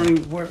 I don't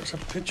even where's a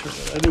picture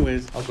of it.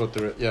 Anyways. I'll go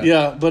through it. Yeah.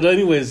 Yeah, but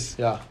anyways.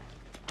 Yeah.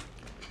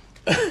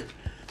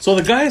 So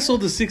the guy I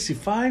sold the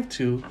 65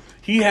 to,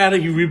 he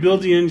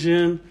rebuilt the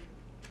engine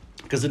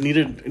because it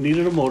needed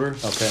a motor.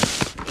 Okay.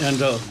 And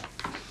the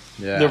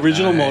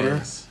original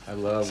motor. I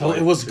love. So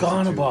it was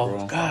gone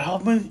about how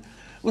many? It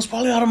was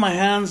probably out of my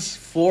hands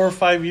 4 or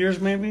 5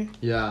 years maybe.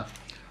 Yeah.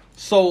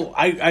 So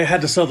I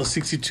had to sell the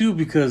 62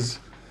 because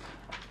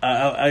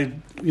I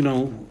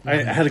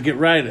had to get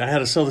right. I had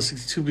to sell the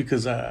 62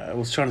 because I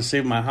was trying to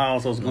save my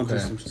house. I was going through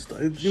some stuff.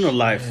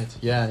 Life.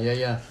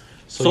 Yeah.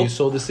 So you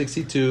sold the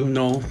 62?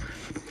 No.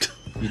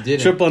 You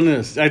didn't. Trip on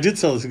this. I did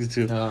sell the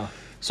 62.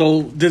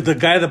 So the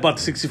guy that bought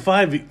the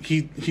 65,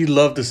 he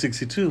loved the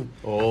 62.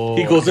 Oh.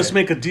 He goes, let's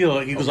make a deal.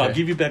 He goes, I'll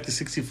give you back the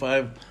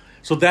 65.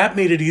 So that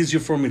made it easier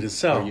for me to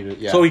sell.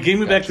 So he gave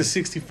me back the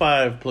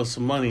 65 plus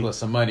some money.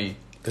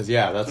 Because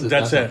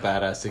that's a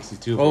badass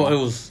 62. Bro. Oh,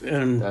 it was.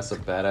 That's a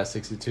badass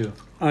 62.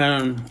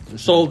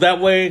 So that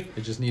way...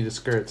 It just needed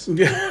skirts.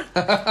 Yeah.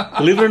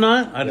 Believe it or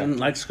not, I didn't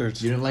like skirts.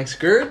 You didn't like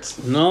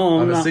skirts? No.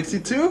 On a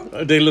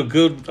 62? They look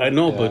good, I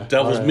know, but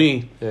that was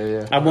me.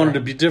 Yeah. I wanted to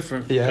be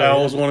different. I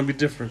always want to be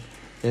different.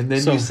 And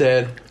then you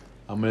said,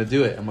 I'm going to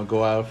do it. I'm going to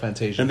go out of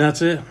Fantasia. And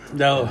that's it.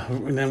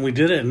 And then we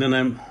did it. And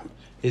then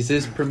Is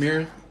this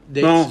premiere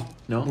dates?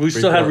 No. We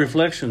still have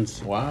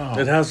Reflections. Wow.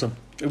 It has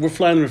we're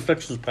flying the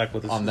Reflections pack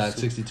with us. On that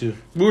 62.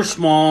 We were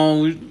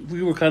small.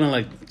 We were kind of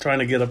like trying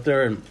to get up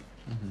there. And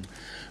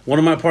one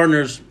of my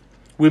partners,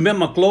 we met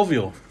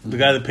Maclovio, the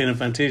guy that painted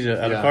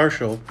Fantasia at a car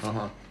show.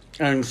 Uh-huh.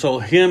 And so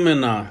him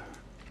and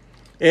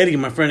Eddie,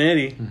 my friend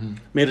Eddie,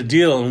 made a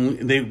deal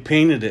and they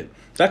painted it.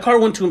 That car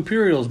went to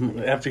Imperials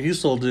after he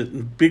sold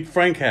it. Big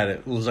Frank had it.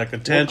 It was like a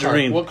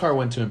tangerine. What car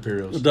went to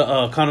Imperials?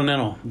 The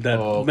Continental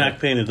that Mac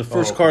painted. The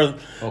first car,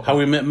 how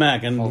we met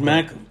Mac. And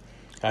Mac,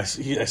 I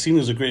seen he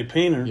was a great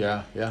painter.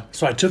 Yeah.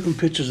 So I took him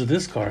pictures of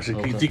this car. I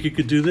said, you think you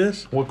could do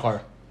this? What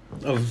car?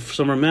 Of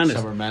Summer Madness.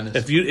 Summer Madness.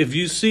 If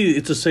you see,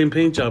 it's the same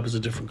paint job. It's a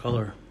different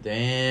color.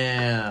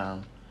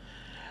 Damn.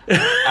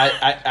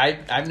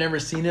 I've never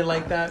seen it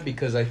like that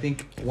because I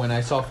think when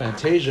I saw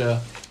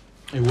Fantasia,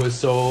 It was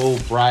so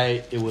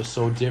bright. It was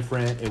so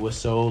different. It was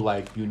so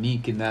like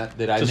unique in that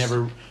I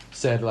never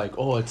said like,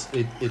 oh, it's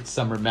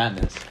Summer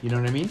Madness. You know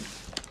what I mean?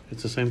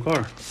 It's the same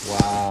car.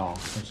 Wow.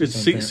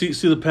 See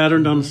the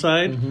pattern down the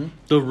side,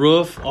 the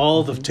roof,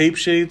 all the tape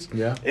shades.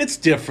 Yeah, it's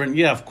different.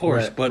 Yeah, of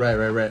course. Right, but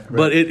right.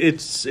 But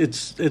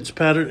it's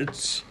pattern.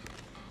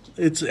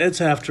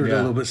 It's after it a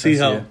little bit. See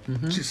how?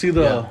 See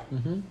the?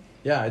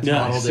 Yeah, it's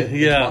modeled.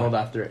 It's modeled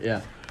after it.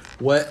 Yeah.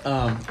 What?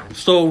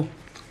 So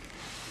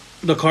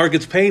the car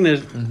gets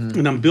painted,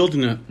 and I'm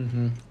building it.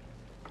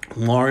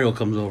 Mario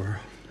comes over.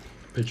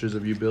 Pictures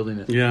of you building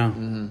it. Yeah.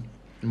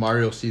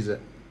 Mario sees it.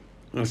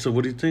 I said,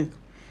 "What do you think?"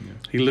 Yeah.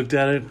 He looked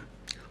at it.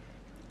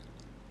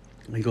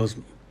 He goes,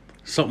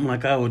 "Something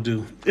like I would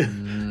do."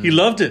 He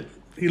loved it.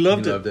 He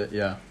loved it.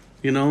 Yeah.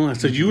 You know, I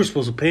said, "You were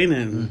supposed to paint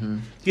it."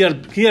 And he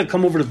had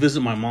come over to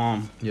visit my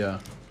mom. Yeah.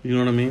 You know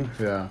what I mean?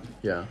 Yeah.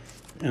 Yeah.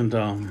 And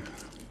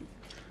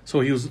so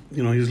he was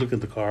looking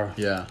at the car.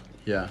 Yeah.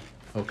 Yeah.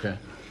 Okay.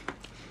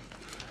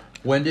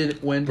 When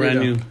did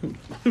new?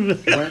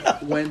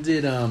 when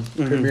did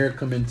Premier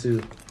come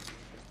into?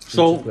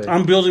 So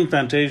I'm building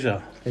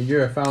Fantasia. And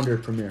you're a founder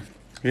of Premier.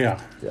 Yeah.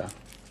 Yeah.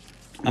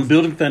 I'm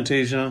building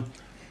Fantasia,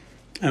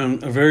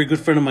 and a very good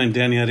friend of mine,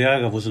 Danny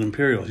Arriaga, was an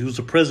Imperial. He was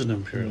the president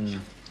of Imperials.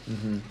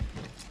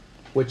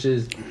 Which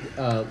is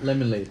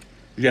Lemonade.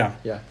 Yeah.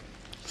 Yeah.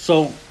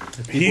 So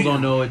if people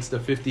don't know, it's the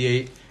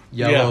 58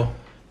 yellow.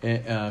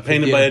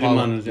 Painted by Eddie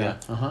Manos, yeah.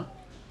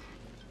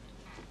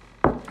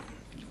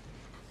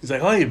 He's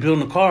like, "Oh, you're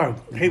building a car.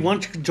 Hey, why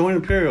don't you join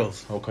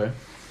Imperials?" Okay.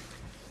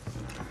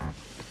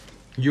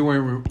 You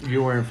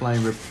weren't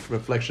flying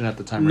Reflection at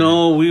the time.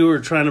 No, we were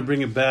trying to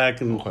bring it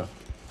back, and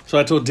so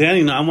I told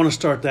Danny, "No, I want to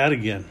start that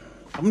again."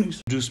 I'm going to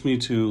introduce me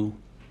to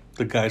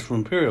the guys from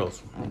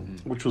Imperials,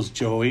 which was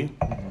Joey,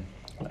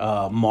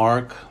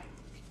 Mark,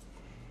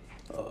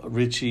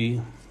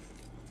 Richie,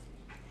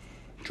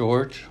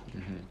 George,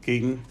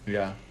 Keaton.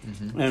 Yeah.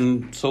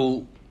 And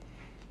so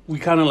we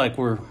kind of like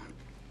were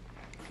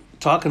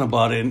talking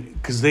about it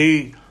because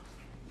they,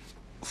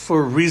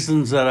 for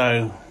reasons that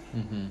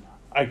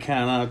I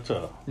cannot.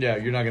 Yeah,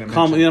 you're not going to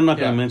mention. I'm not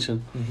going to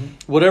mention.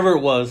 Whatever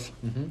it was,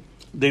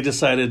 they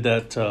decided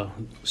that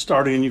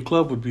starting a new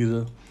club would be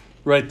the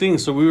right thing.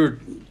 So we were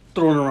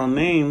throwing around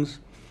names,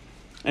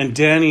 and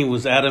Danny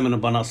was adamant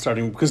about not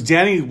starting because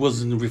Danny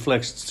was in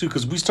Reflections too.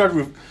 Because we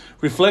started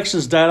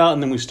Reflections, died out,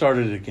 and then we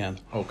started it again.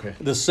 Okay.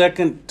 The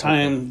second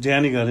time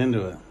Danny got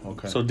into it.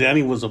 Okay. So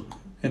Danny was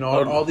and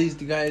all these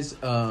guys,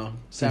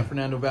 San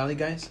Fernando Valley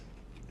guys.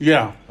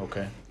 Yeah.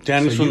 Okay.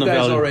 Danny's from the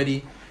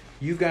Valley.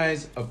 You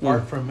guys,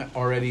 apart from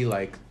already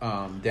like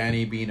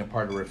Danny being a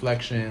part of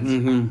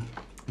Reflections,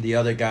 the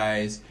other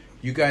guys,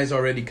 you guys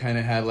already kind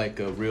of had like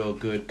a real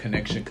good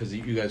connection because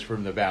you guys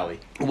from the Valley.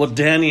 Well,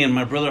 Danny and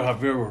my brother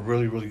Javier were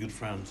really, really good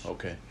friends.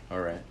 Okay,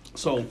 all right.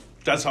 So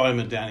that's how I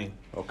met Danny.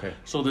 Okay.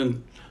 So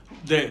then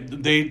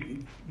they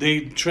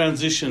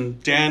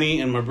transitioned.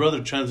 Danny and my brother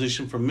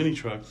transitioned from mini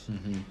trucks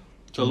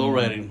to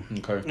lowriding.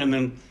 Okay. And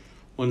then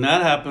when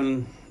that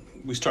happened,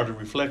 we started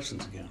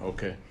Reflections again.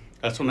 Okay.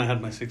 That's when I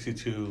had my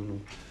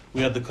 62.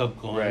 We had the Cup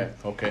going. Right,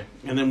 okay.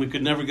 And then we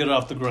could never get it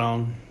off the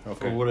ground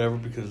or whatever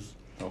because...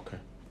 Okay.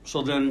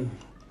 So then...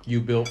 You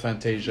built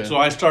Fantasia. So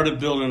I started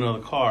building another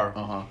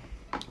car.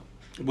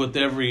 With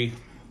every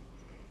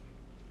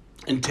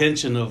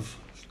intention of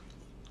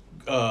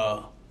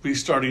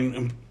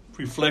restarting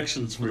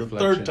Reflections for the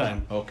third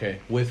time. Okay.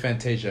 With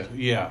Fantasia.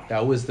 Yeah.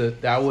 That was the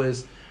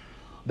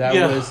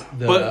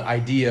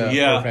idea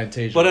for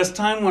Fantasia. But as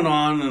time went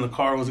on and the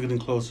car was getting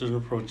closer and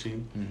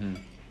approaching...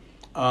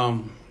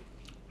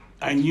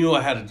 I knew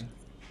I had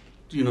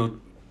to,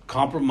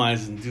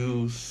 compromise and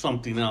do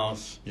something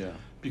else. Yeah.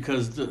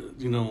 Because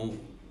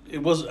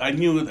it was. I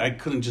knew I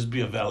couldn't just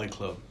be a Valley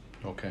Club.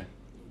 Okay.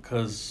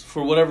 Because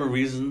for whatever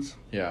reasons.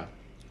 Yeah.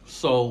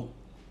 So,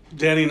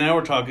 Danny and I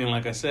were talking,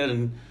 like I said,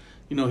 and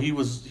he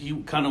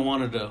kind of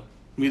wanted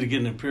me to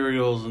get in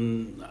Imperials,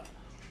 and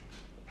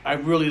I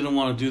really didn't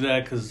want to do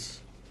that because.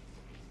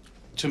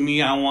 To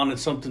me, I wanted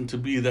something to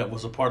be that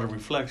was a part of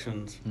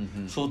Reflections.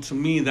 So to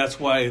me, that's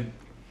why,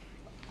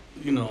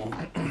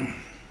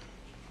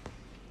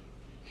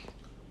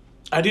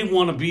 I didn't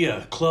want to be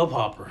a club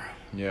hopper.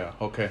 Yeah.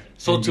 Okay.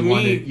 So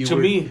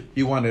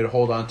you wanted to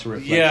hold on to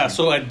Reflections. Yeah.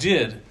 So I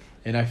did.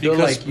 And I feel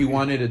like you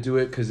wanted to do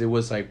it because it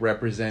was like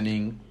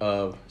representing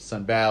of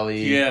Sun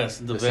Valley. Yes,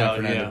 the Valley, San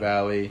Fernando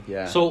Valley.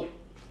 Yeah. So,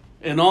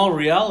 in all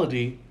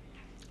reality,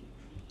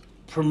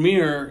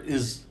 Premier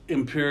is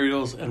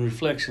Imperials and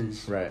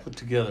Reflections put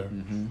together.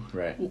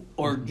 Right.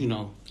 Or,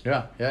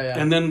 Yeah.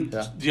 And then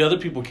the other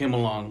people came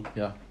along.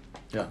 Yeah.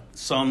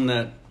 Some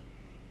that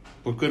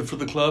were good for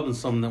the club and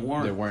some that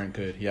weren't. They weren't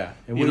good, yeah.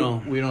 And we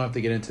don't have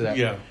to get into that.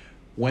 Yeah.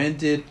 When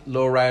did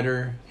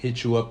Lowrider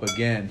hit you up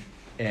again?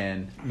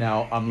 And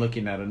now I'm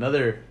looking at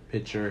another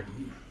picture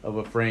of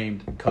a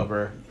framed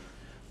cover.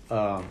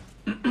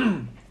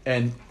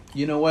 And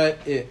you know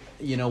what?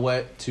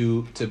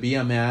 To be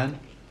a man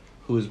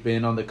who's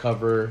been on the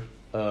cover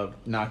of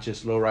not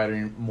just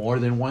Lowrider more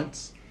than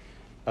once,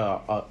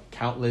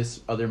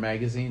 countless other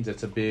magazines.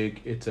 It's a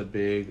big.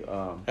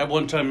 At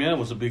one time, yeah, it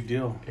was a big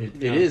deal.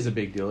 It is a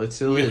big deal. It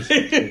still is.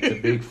 It's a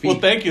big feat. Well,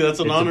 thank you. That's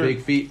an honor. It's a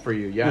big feat for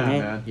you. Yeah,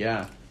 man.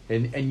 Yeah,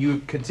 and you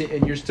continue,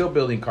 and you're still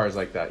building cars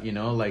like that. You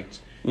know, like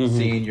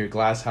seeing your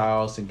glass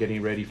house and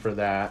getting ready for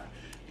that.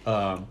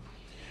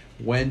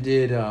 When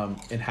did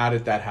and how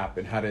did that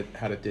happen? How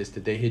did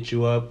did they hit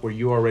you up? Were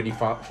you already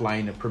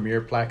flying a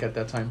Premier plaque at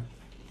that time?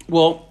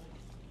 Well,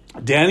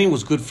 Danny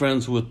was good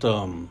friends with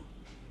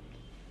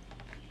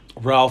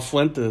Ralph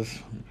Fuentes,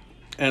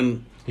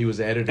 and he was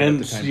the editor at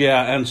the time.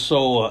 Yeah, and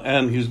so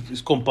and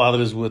he's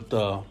compadres with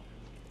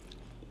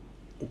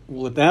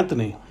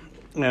Anthony,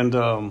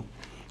 and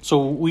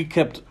so we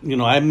kept,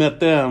 I met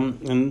them,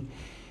 and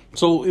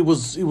so it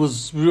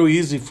was real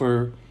easy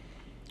for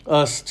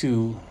us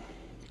to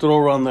throw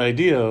around the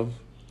idea of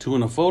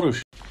doing a photo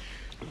shoot.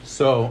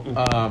 So,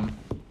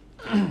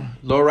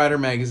 Lowrider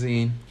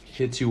magazine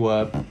hits you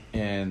up,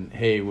 and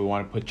hey, we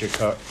want to put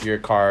your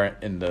car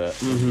in the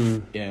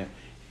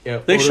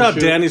They shot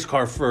Danny's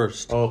car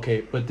first.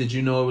 Okay, but did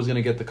you know it was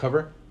gonna get the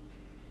cover?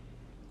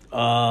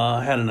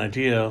 I had an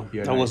idea.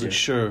 I wasn't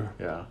sure.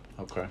 Yeah.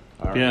 Okay.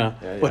 All right.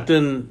 Yeah. But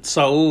then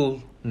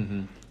Saul,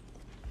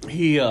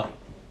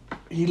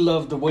 he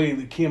loved the way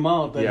it came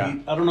out. That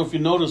I don't know if you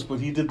noticed, but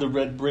he did the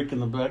red brick in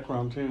the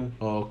background too.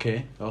 Oh,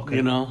 okay.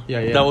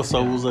 Yeah. That was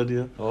Saul's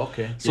idea. Oh,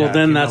 okay. So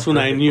then that's when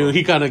I knew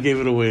he kind of gave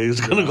it away. He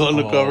was gonna go on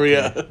the cover. Okay.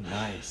 Yeah.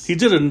 Nice. He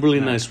did a really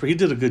nice. He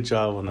did a good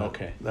job on that.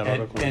 Okay. That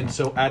article. And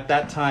so at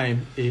that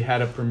time, he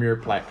had a Premier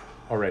plaque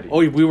already. Oh,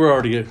 we were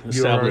already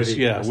established.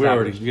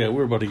 Established. We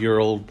were about a year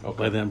old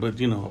by then. But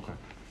you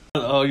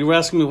were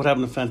asking me what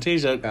happened to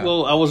Fantasia. Yeah.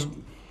 Well, I was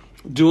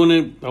doing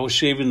it. I was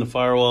shaving the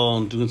firewall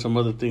and doing some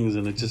other things,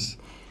 and it just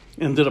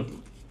ended up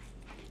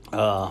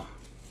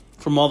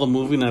from all the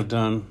moving I've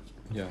done.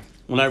 Yeah.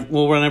 When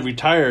I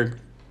retired,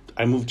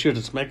 I moved here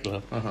to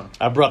Temecula.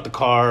 I brought the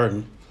car,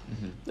 and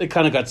it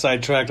kind of got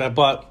sidetracked. I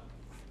bought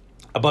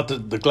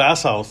the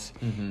glass house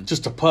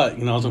just to putt.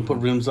 I was gonna put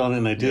rims on it,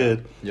 and I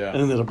did. Yeah. I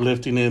ended up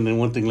lifting it, and then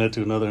one thing led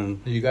to another. And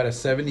you got a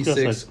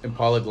 '76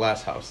 Impala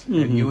glass house,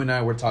 and you and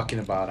I were talking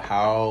about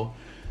how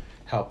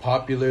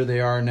popular they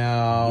are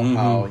now,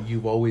 how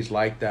you've always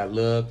liked that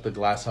look, the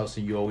glass house,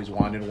 and you always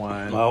wanted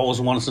one. I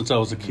always wanted since I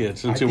was a kid,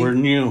 since they were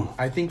new.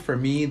 I think for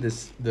me,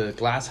 the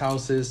glass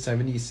houses,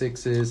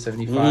 76s,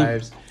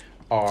 75s,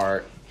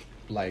 are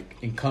like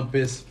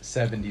encompass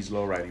 70s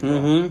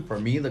lowriding. For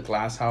me, the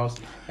glass house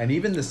and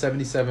even the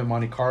 77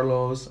 Monte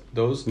Carlos,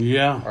 those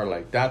are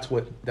like that's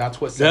what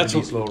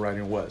 70s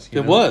lowriding was.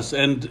 It was,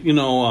 and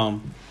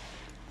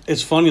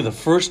it's funny. The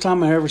first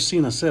time I ever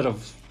seen a set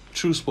of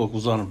True Spoke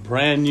was on a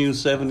brand new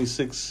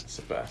 76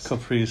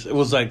 Caprice. It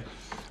was like,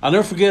 I'll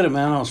never forget it,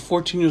 man. I was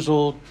 14 years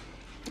old.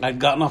 I'd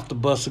gotten off the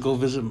bus to go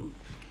visit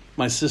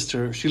my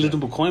sister. She lived in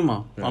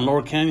Pacoima on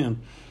Lower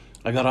Canyon.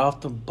 I got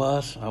off the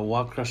bus. I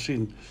walked across the street.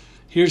 And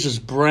here's this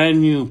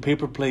brand new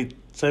paper plate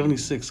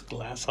 76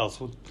 glass house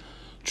with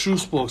True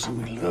Spokes.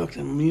 And we looked,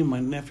 and me and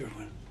my nephew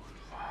went,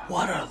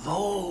 what are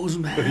those,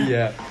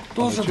 man?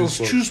 Those are those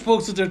True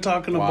Spokes that they're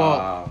talking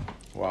about.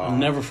 Wow. I'll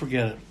never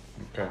forget it.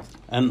 Okay.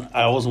 And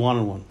I always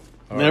wanted one.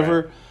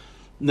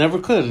 Never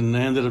could, and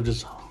I ended up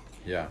just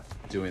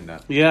doing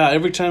that. Yeah,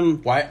 every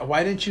time.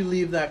 Why didn't you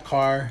leave that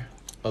car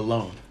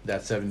alone?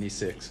 That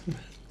 76.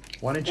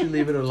 Why didn't you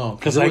leave it alone?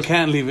 Because I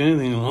can't leave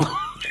anything alone.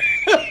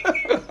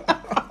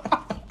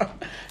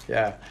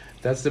 Yeah,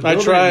 that's the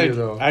builder in you,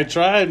 though. I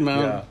tried, man.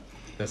 Yeah,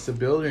 that's the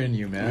builder in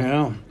you,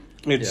 man.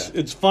 Yeah,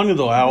 it's funny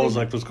though. I always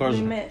like those cars.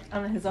 We met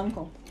his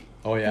uncle.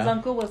 Oh yeah. His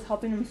uncle was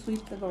helping him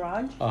sweep the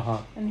garage.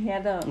 And he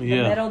had a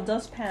metal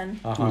dustpan.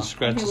 And he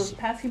was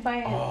passing by.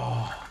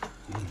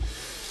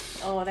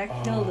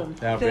 That killed him.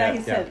 After that,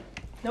 he said,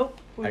 "Nope,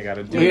 I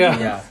gotta do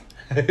it."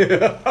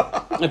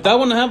 If that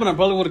wouldn't happen, I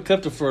probably would have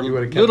kept it for a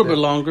little bit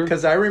longer.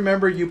 Because I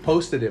remember you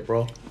posted it,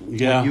 bro.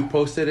 Yeah, when you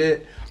posted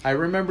it. I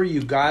remember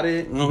you got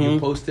it. You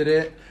posted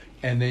it,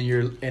 and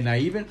then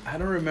I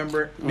don't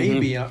remember.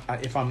 Maybe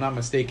if I'm not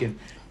mistaken,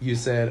 you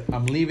said,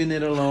 "I'm leaving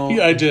it alone."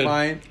 Yeah, I did.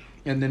 Fine.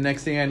 And the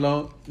next thing I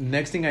know,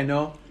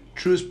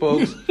 True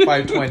Spokes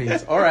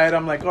 520s. All right,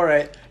 I'm like, all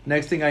right.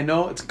 Next thing I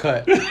know, it's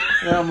cut.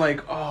 And I'm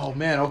like, oh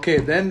man, okay.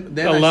 Then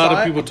a lot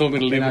of people told me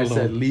to leave it alone. And I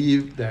said,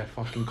 leave that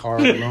fucking car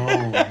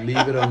alone.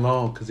 Leave it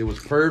alone, because it was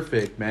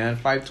perfect, man.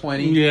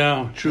 520.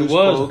 Yeah, True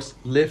Spokes,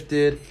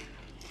 lifted,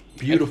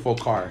 beautiful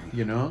car.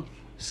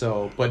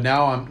 So, but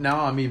now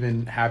I'm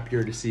even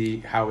happier to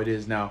see how it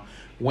is now.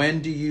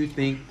 When do you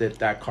think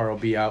that car will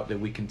be out, that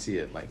we can see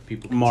it? Like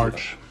people can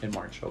March. See it in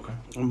March, okay.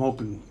 I'm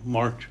hoping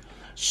March.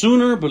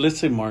 Sooner, but let's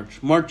say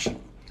March.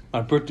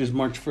 My birthday's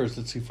March 1st.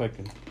 Let's see if I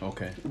can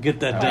get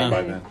that done.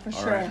 By then. For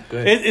all sure. right,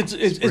 good.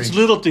 It's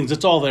little things.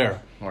 It's all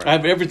there. All right. I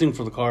have everything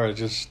for the car. It's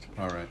just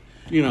all right.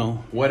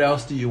 What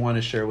else do you want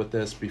to share with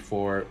us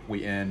before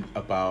we end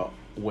about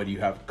what you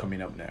have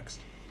coming up next?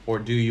 Or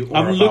do you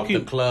about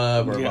the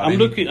club or about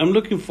anything? I'm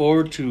looking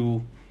forward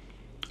to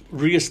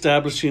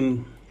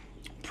reestablishing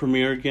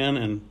Premier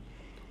again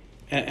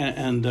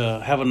and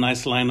have a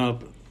nice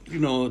lineup.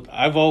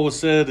 I've always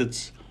said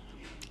it's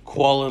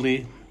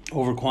quality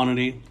over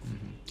quantity,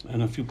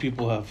 and a few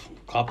people have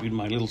copied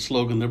my little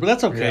slogan there, but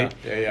that's okay.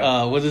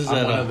 What is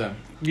that? One of them.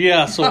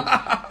 Yeah. So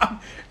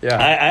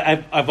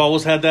I've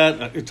always had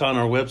that. It's on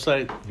our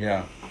website.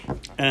 Yeah.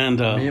 And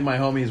me and my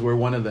homies were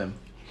one of them.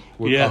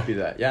 We'll copy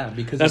that. Yeah,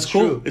 because that's it's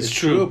cool. True. It's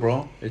true,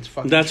 bro. It's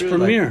fucking that's true.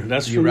 Premier. Like,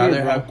 that's you Premier,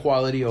 rather have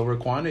quality over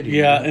quantity.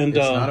 Yeah, man. and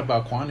it's not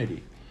about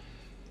quantity.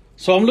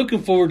 So I'm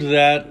looking forward to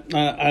that.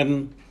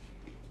 I'm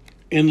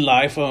in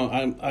life.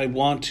 I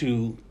want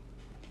to.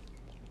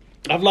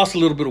 I've lost a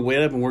little bit of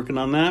weight. I've been working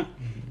on that,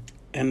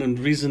 and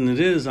the reason it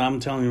is, I'm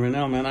telling you right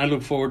now, man. I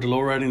look forward to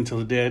lowriding until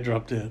the day I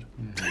drop dead.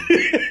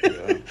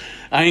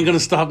 I ain't gonna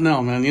stop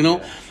now, man. You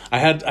know, I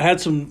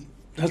had some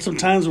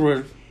times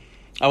where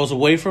I was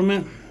away from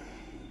it.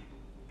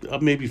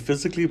 Maybe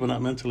physically, but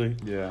not mentally.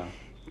 Yeah.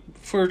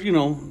 For,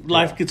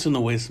 life gets in the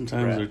way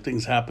sometimes, or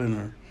things happen,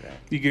 or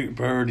you get your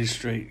priorities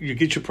straight. You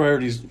get your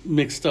priorities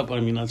mixed up. I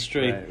mean, not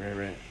straight.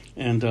 Right.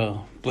 And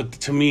but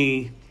to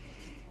me,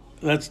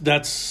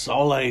 that's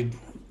all I've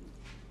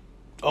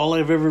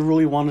ever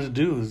really wanted to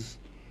do is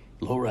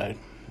low ride.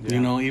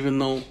 Yeah. Even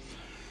though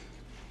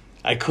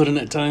I couldn't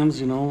at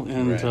times,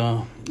 and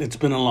it's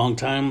been a long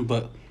time,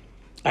 but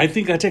I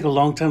think I take a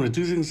long time to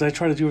do things. I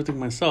try to do everything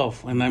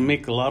myself, and I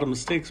make a lot of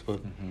mistakes,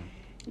 but,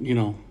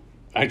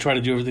 I try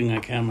to do everything I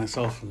can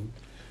myself. And,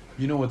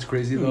 you know what's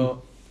crazy,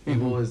 though,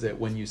 Abel, is that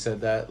when you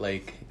said that,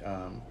 like,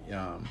 I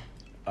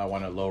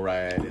want to low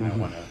ride and I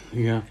want to...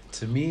 Yeah.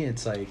 To me,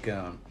 it's like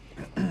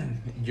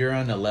you're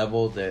on a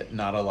level that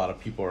not a lot of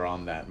people are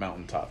on that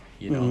mountaintop,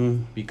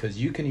 because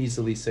you can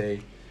easily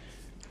say,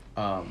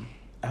 I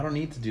don't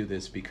need to do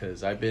this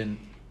because I've been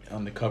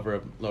on the cover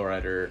of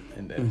Lowrider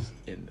in the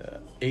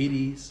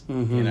 80s,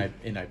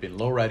 and I've been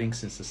lowriding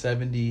since the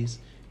 70s,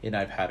 and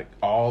I've had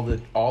all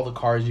the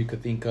cars you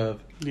could think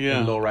of,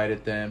 and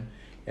lowrided them,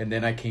 and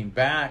then I came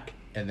back,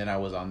 and then I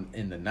was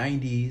in the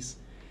 90s,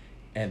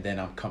 and then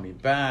I'm coming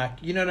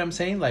back. You know what I'm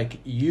saying?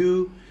 Like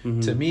to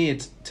me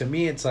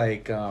it's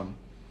like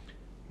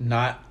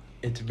not.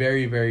 It's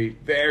very, very,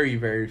 very,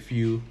 very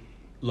few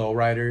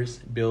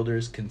lowriders,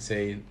 builders can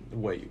say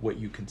what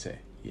you can say.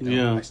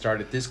 I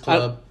started this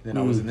club, then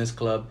I was in this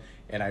club,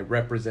 and I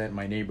represent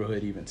my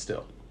neighborhood even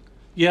still.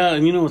 Yeah,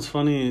 and what's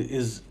funny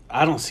is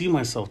I don't see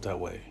myself that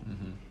way.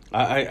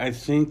 I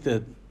think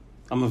that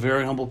I'm a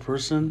very humble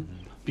person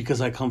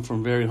because I come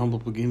from very humble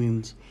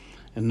beginnings,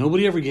 and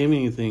nobody ever gave me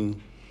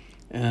anything.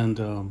 And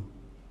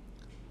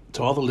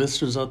to all the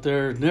listeners out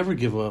there, never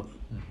give up.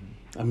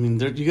 I mean,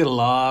 you get a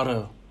lot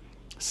of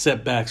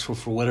setbacks for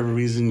whatever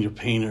reason your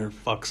painter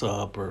fucks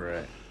up,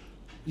 or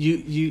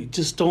you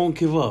just don't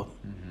give up.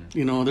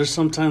 There's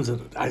sometimes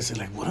that I say,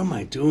 like, what am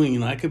I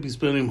doing? I could be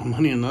spending my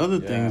money on other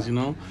things,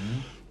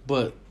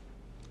 but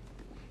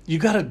you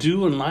got to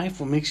do in life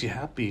what makes you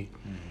happy.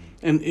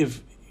 And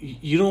if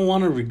you don't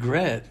want to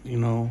regret,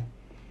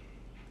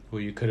 what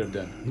you could have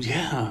done.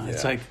 Yeah,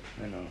 it's like,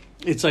 I know.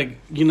 It's like,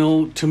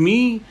 to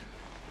me,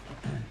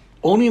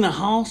 owning a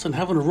house and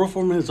having a roof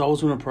over it has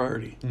always been a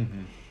priority.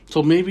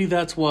 So maybe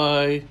that's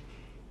why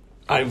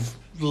I've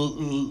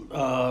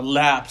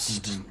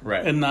lapsed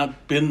and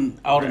not been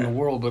out in the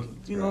world. But,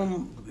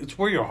 it's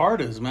where your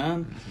heart is,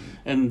 man.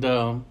 And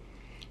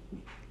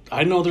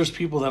I know there's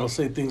people that'll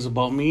say things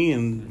about me,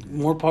 and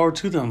more power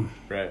to them.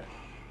 Right.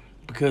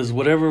 Because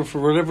for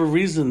whatever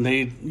reason,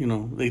 they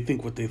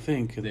think what they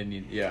think. They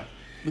need,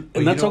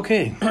 And that's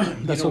okay.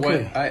 That's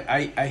okay. What?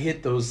 I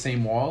hit those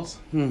same walls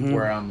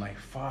where I'm like,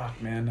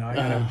 fuck, man, now I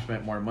gotta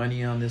spend more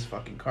money on this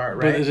fucking car,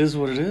 right? But it is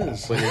what it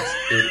is. But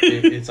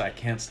it's I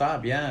can't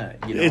stop. Yeah,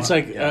 it's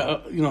like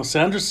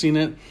Sandra's seen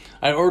it.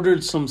 I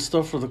ordered some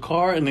stuff for the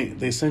car, and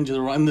they send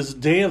you on this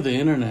day of the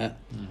internet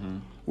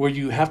where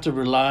you have to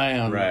rely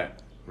on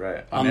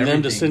on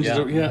them to send you.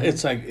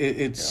 It's like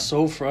it's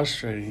so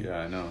frustrating. Yeah,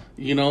 I know.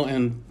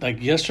 And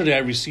like yesterday, I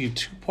received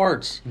 2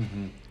 parts.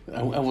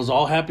 I was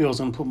all happy. I was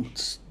going to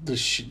put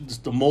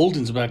the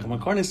moldings back on my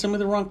car, and they sent me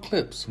the wrong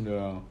clips.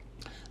 No.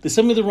 They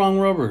sent me the wrong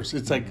rubbers.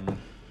 It's like,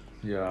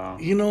 yeah.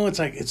 It's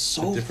like, it's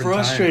so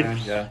frustrating.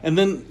 Time, yeah. And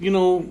then,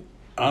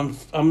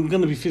 I'm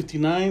going to be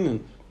 59,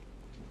 and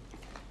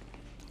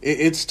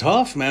it's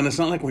tough, man. It's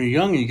not like when you're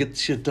young and you get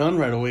shit done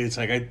right away. It's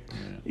like, I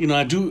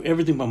do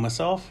everything by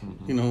myself,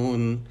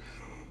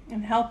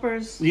 And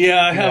helpers.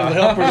 Yeah, I have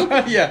helpers.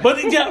 But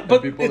the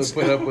people that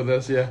put up with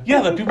us.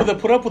 Yeah, the people that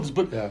put up with us.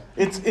 But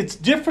it's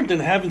different than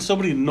having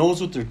somebody who knows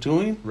what they're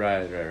doing.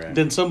 Right.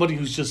 Than somebody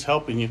who's just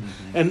helping you.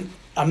 And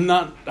I'm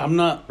not.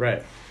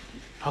 Right.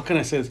 How can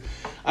I say this?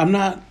 I'm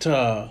not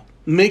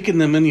making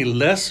them any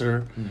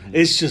lesser.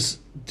 It's just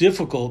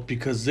difficult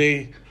because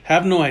they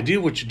have no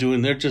idea what you're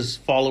doing. They're just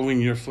following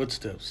your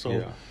footsteps.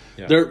 So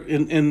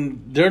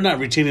they're not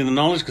retaining the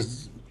knowledge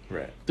because.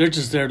 Right. They're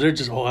just there. They're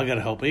just, I got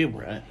to help Abel.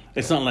 Right.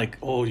 It's not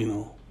like,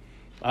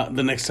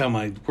 the next time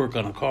I work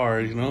on a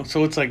car,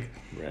 So it's like,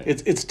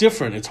 it's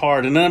different. It's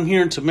hard. And then I'm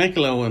here in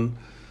Temecula, and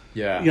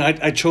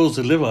I chose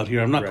to live out here.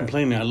 I'm not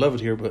complaining. I love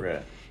it here,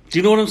 but do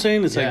you know what I'm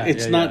saying? It's like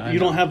it's not. You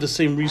don't have the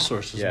same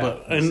resources.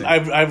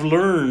 I've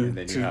learned. And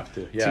then you have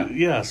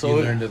to. So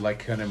you learn to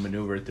like kind of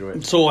maneuver through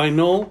it. So I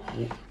know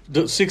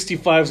the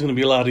 65 is going to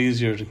be a lot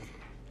easier,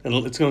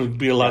 and it's going to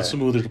be a lot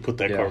smoother to put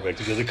that car back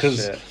together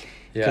because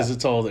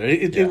it's all there.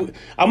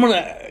 I'm going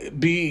to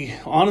be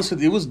honest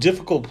with you. It was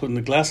difficult putting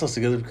the glass house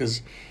together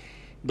because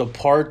the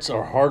parts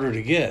are harder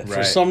to get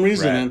for some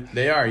reason. And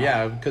they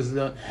are, because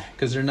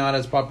they're not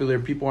as popular.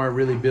 People aren't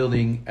really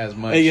building as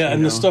much.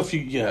 And the stuff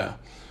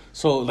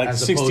So like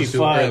as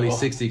 65,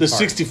 the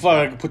 65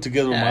 I could put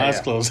together with my eyes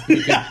closed.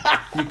 You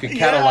could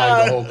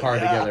catalog the whole car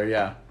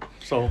together.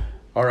 So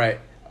all right.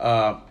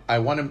 I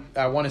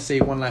want to say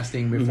one last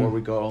thing before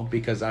we go,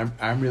 because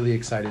I'm really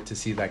excited to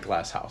see that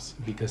glass house,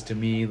 because to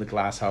me the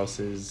glass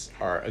houses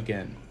are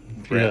again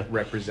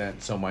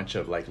represent so much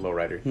of like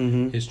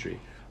lowrider history.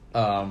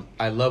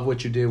 I love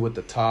what you did with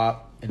the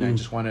top, and I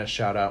just want to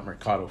shout out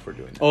Mercado for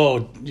doing that.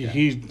 Oh,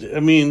 he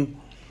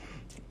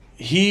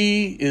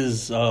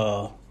is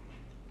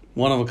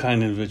one of a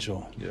kind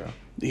individual. Yeah,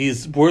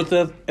 his worth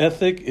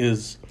ethic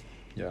is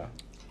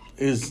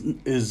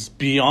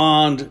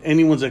beyond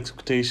anyone's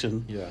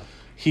expectation. Yeah.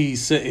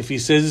 If he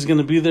says he's going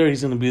to be there,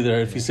 he's going to be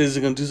there. If he says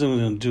he's going to do something,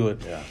 he's going to do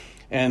it. Yeah.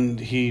 And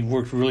he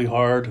worked really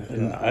hard,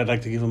 and I'd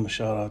like to give him a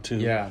shout out too.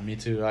 Yeah, me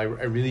too.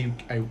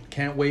 I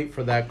can't wait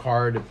for that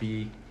car to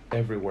be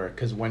everywhere,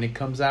 because when it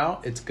comes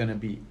out, it's going to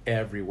be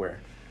everywhere.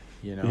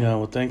 Yeah,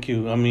 well, thank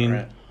you. I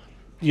mean,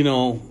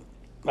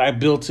 I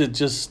built it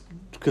just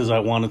because I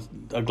wanted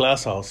a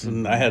glass house,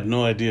 and I had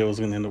no idea it was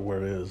going to end up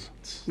where it is.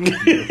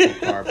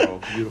 Beautiful car,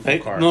 bro. Beautiful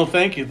car. No,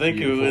 thank you.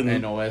 Beautiful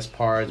NOS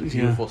parts,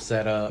 beautiful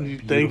setup,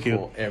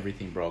 beautiful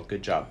everything, bro.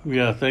 Good job.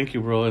 Yeah, thank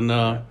you, bro. And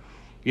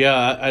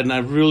and I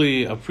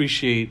really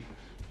appreciate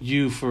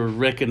you for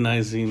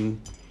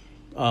recognizing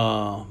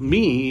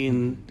me,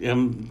 and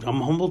I'm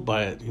humbled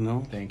by it.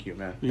 Thank you,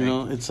 man.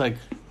 It's like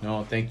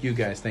thank you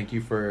guys. Thank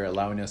you for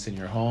allowing us in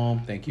your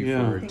home. Thank you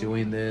for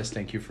doing this.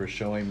 Thank you for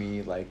showing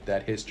me like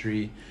that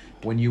history.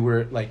 When you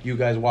were like, you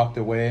guys walked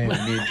away, and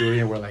me and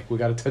Julian were like, we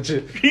got to touch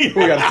it. We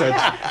got to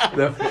touch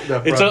the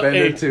front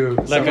fender too.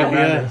 Like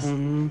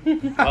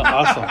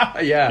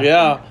awesome.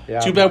 Yeah.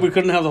 Too bad we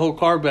couldn't have the whole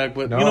car back,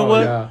 but you know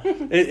what? Yeah.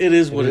 It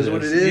is what it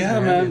is. Yeah,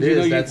 man.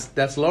 It is.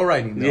 That's low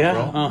riding, though,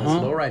 bro.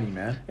 That's low riding,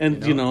 man.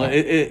 And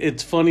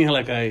it's funny how,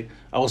 like I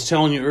was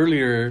telling you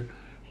earlier,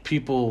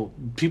 people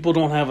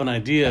don't have an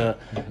idea,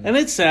 and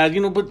it's sad,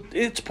 but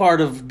it's part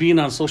of being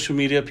on social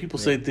media. People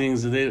say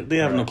things that they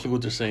have no clue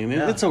what they're saying.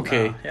 It's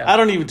okay. I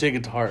don't even take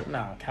it to heart.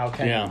 No, how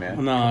can you,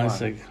 man? No,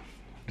 it's like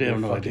they have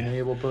no idea.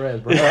 Abel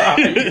Perez, bro.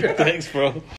 Thanks, bro.